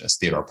abolitionist,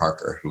 Theodore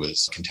Parker, who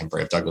was a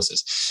contemporary of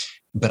Douglass's.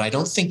 But I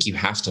don't think you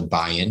have to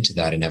buy into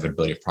that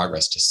inevitability of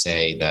progress to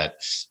say that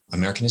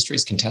American history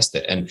is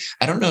contested. And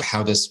I don't know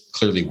how this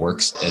clearly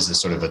works as a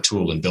sort of a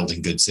tool in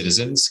building good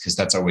citizens, because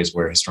that's always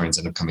where historians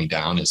end up coming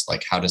down, is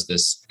like, how does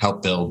this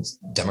help build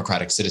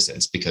democratic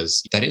citizens?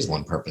 Because that is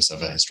one purpose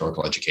of a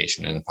historical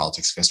education and the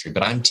politics of history.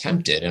 But I'm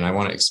tempted, and I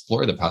want to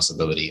explore the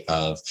possibility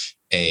of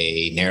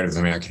a narrative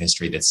of American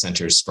history that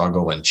centers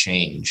struggle and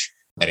change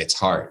at its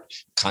heart,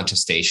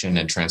 contestation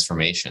and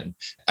transformation.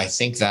 I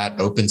think that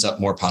opens up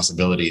more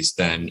possibilities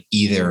than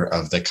either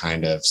of the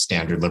kind of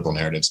standard liberal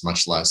narratives,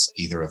 much less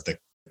either of the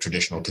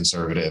traditional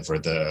conservative or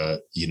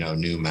the,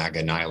 new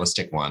MAGA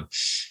nihilistic one.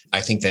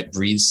 I think that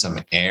breathes some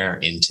air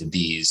into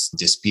these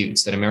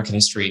disputes that American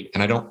history,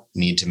 and I don't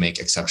need to make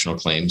exceptional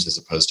claims as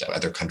opposed to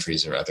other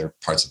countries or other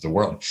parts of the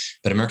world,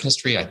 but American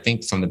history, I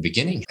think from the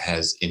beginning,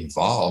 has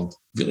involved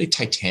really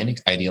titanic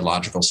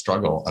ideological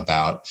struggle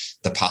about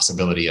the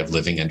possibility of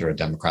living under a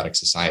democratic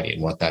society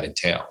and what that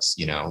entails.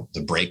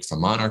 The break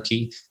from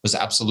monarchy was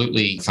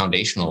absolutely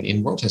foundational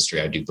in world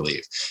history, I do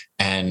believe.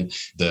 And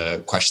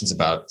the questions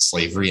about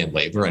slavery and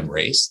labor and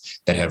race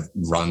that have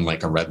run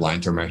like a red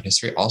line through American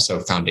history, also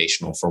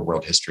foundational for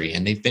world history.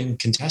 And they've been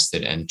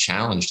contested and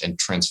challenged and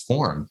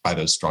transformed by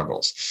those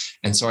struggles.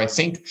 And so I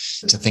think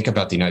to think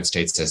about the United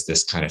States as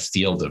this kind of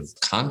field of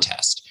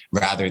contest,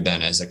 rather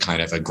than as a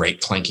kind of a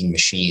great clanking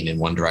machine in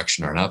one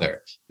direction or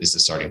another, is the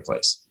starting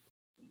place.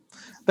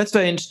 That's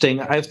very interesting.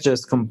 I've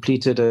just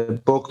completed a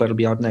book that'll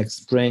be out next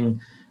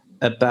spring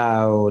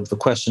about the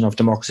question of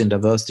democracy and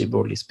diversity,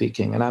 broadly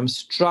speaking. And I'm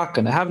struck,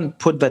 and I haven't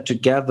put that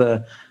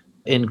together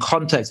in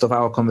context of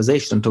our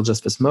conversation until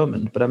just this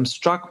moment, but I'm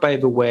struck by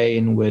the way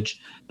in which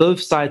both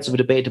sides of the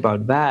debate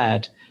about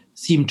that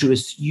seem to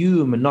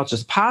assume not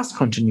just past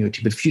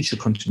continuity, but future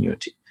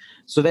continuity.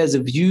 So there's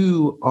a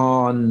view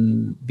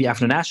on the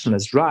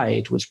Afro-nationalist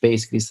right, which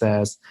basically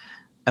says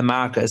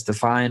America is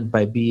defined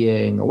by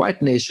being a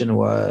white nation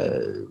or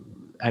an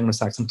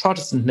Anglo-Saxon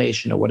Protestant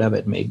nation or whatever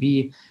it may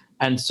be.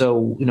 And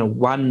so,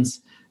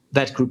 once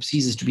that group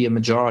ceases to be a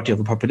majority of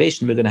the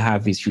population, we're going to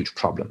have these huge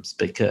problems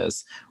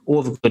because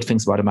all the good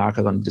things about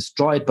America are going to be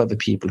destroyed by the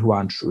people who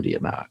aren't truly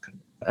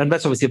American. And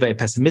that's obviously a very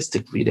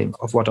pessimistic reading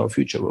of what our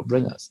future will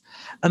bring us.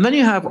 And then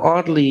you have,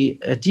 oddly,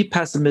 a deep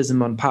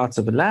pessimism on parts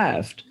of the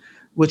left,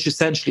 which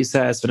essentially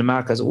says that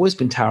America has always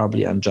been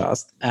terribly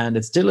unjust, and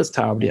it still is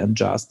terribly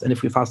unjust. And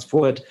if we fast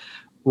forward,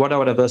 what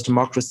our diverse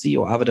democracy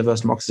or other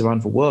diverse democracies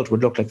around the world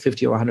would look like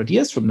 50 or 100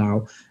 years from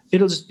now,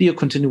 it'll just be a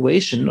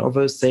continuation of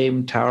those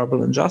same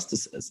terrible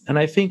injustices. And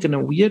I think in a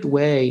weird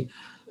way,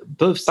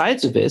 both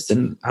sides of this,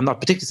 and I'm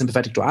not particularly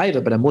sympathetic to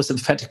either, but I'm more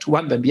sympathetic to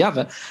one than the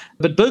other,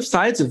 but both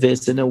sides of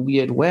this in a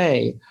weird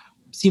way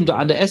seem to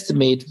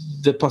underestimate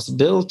the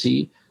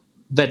possibility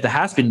that there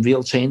has been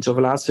real change over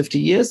the last 50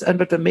 years and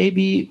that there may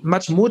be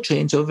much more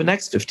change over the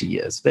next 50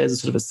 years. There's a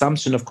sort of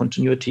assumption of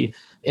continuity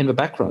in the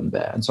background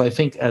there. And so I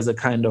think as a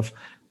kind of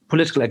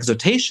political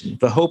exhortation,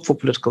 the hope for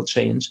political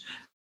change,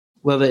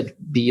 whether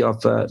it be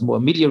of a more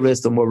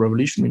mediarist or more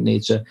revolutionary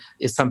nature,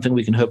 is something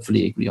we can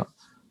hopefully agree on.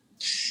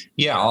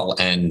 Yeah, I'll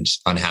end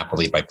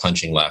unhappily by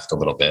punching left a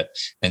little bit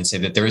and say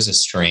that there is a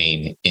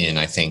strain in,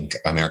 I think,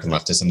 American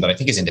leftism that I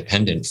think is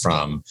independent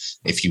from,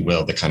 if you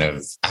will, the kind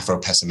of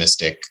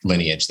Afro-pessimistic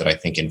lineage that I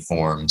think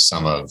informs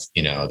some of,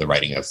 the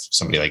writing of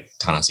somebody like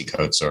Ta-Nehisi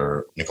Coates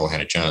or Nikole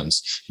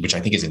Hannah-Jones, which I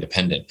think is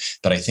independent.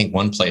 But I think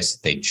one place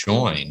that they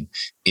join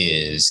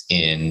is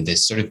in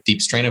this sort of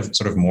deep strain of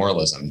sort of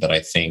moralism that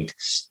I think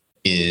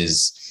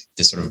is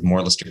this sort of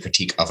moralistic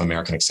critique of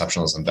American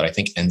exceptionalism that I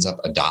think ends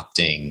up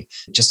adopting,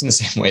 just in the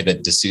same way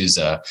that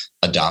D'Souza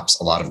adopts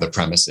a lot of the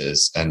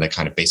premises and the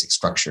kind of basic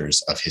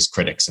structures of his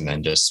critics and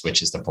then just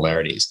switches the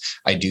polarities.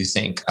 I do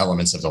think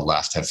elements of the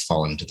left have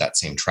fallen into that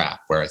same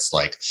trap where it's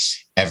like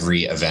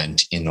every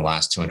event in the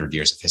last 200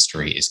 years of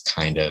history is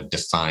kind of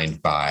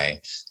defined by,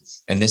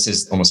 and this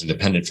is almost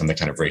independent from the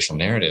kind of racial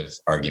narrative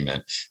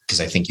argument, because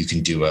I think you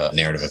can do a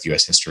narrative of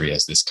US history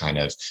as this kind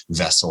of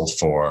vessel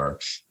for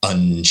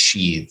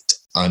unsheathed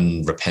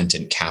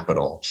unrepentant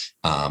capital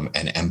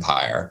and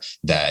empire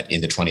that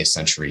in the 20th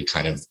century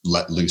kind of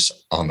let loose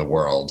on the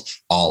world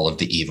all of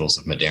the evils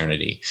of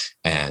modernity.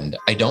 And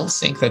I don't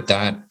think that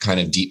that kind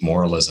of deep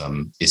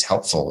moralism is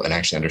helpful in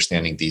actually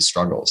understanding these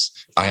struggles.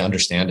 I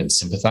understand and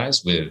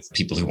sympathize with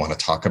people who want to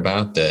talk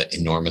about the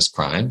enormous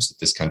crimes that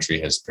this country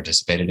has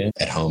participated in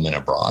at home and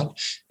abroad,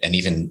 and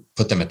even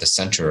put them at the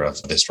center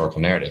of the historical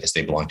narrative as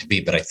they belong to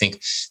be. But I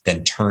think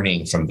then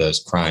turning from those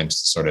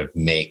crimes to sort of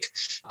make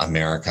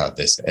America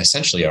this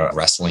essentially a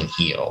wrestling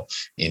heel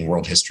in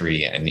world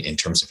history and in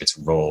terms of its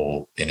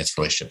role in its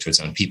relationship to its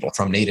own people,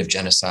 from native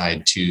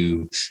genocide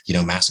to,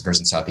 massacres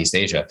in Southeast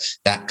Asia,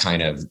 that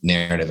kind of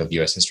narrative of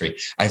US history,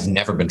 I've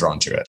never been drawn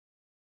to it.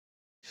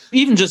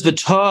 Even just the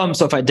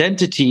terms of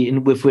identity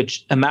with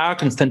which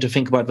Americans tend to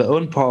think about their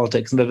own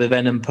politics and that they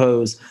then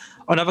impose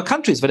on other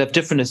countries that have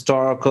different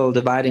historical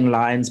dividing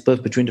lines,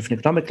 both between different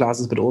economic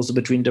classes, but also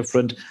between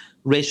different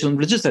racial and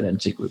religious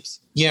identity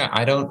groups. Yeah,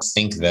 I don't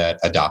think that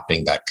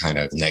adopting that kind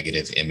of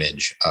negative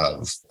image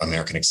of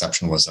American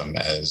exceptionalism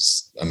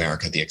as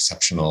America, the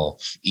exceptional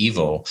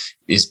evil,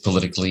 is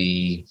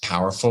politically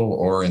powerful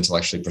or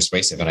intellectually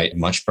persuasive. And I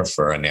much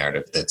prefer a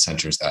narrative that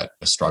centers that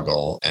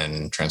struggle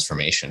and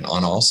transformation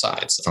on all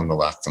sides, from the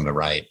left, from the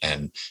right,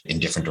 and in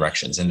different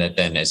directions. And that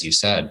then, as you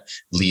said,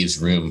 leaves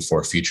room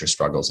for future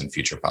struggles and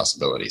future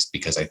possibilities,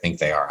 because I think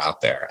they are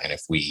out there. And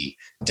if we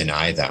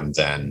deny them,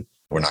 then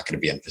we're not going to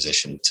be in a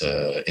position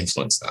to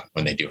influence them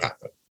when they do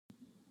happen.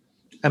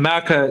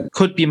 America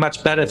could be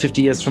much better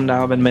 50 years from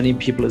now than many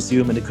people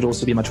assume, and it could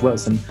also be much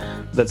worse. And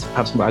that's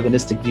perhaps a more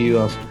agonistic view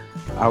of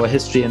our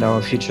history and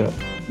our future.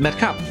 Matt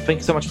Karp, thank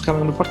you so much for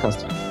coming on the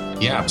podcast.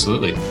 Yeah,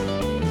 absolutely.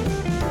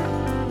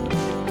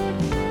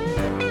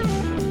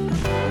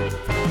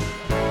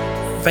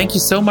 Thank you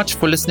so much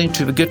for listening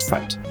to The Good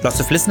Fight. Lots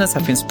of listeners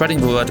have been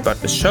spreading the word about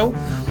the show.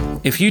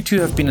 If you too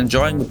have been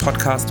enjoying the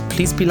podcast,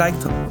 please be like,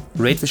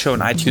 rate the show on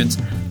iTunes,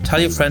 tell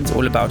your friends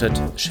all about it,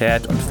 share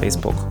it on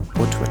Facebook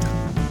or Twitter.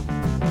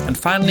 And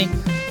finally,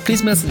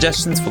 please mail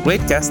suggestions for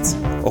great guests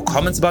or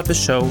comments about the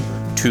show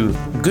to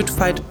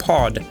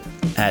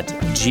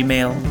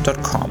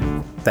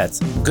goodfightpod@gmail.com. That's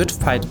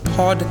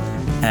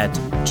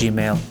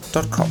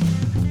goodfightpod@gmail.com.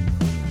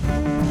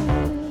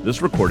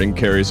 This recording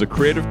carries a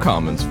Creative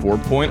Commons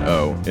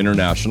 4.0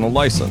 international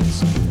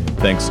license.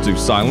 Thanks to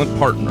Silent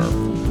Partner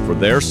for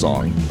their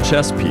song,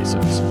 Chess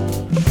Pieces.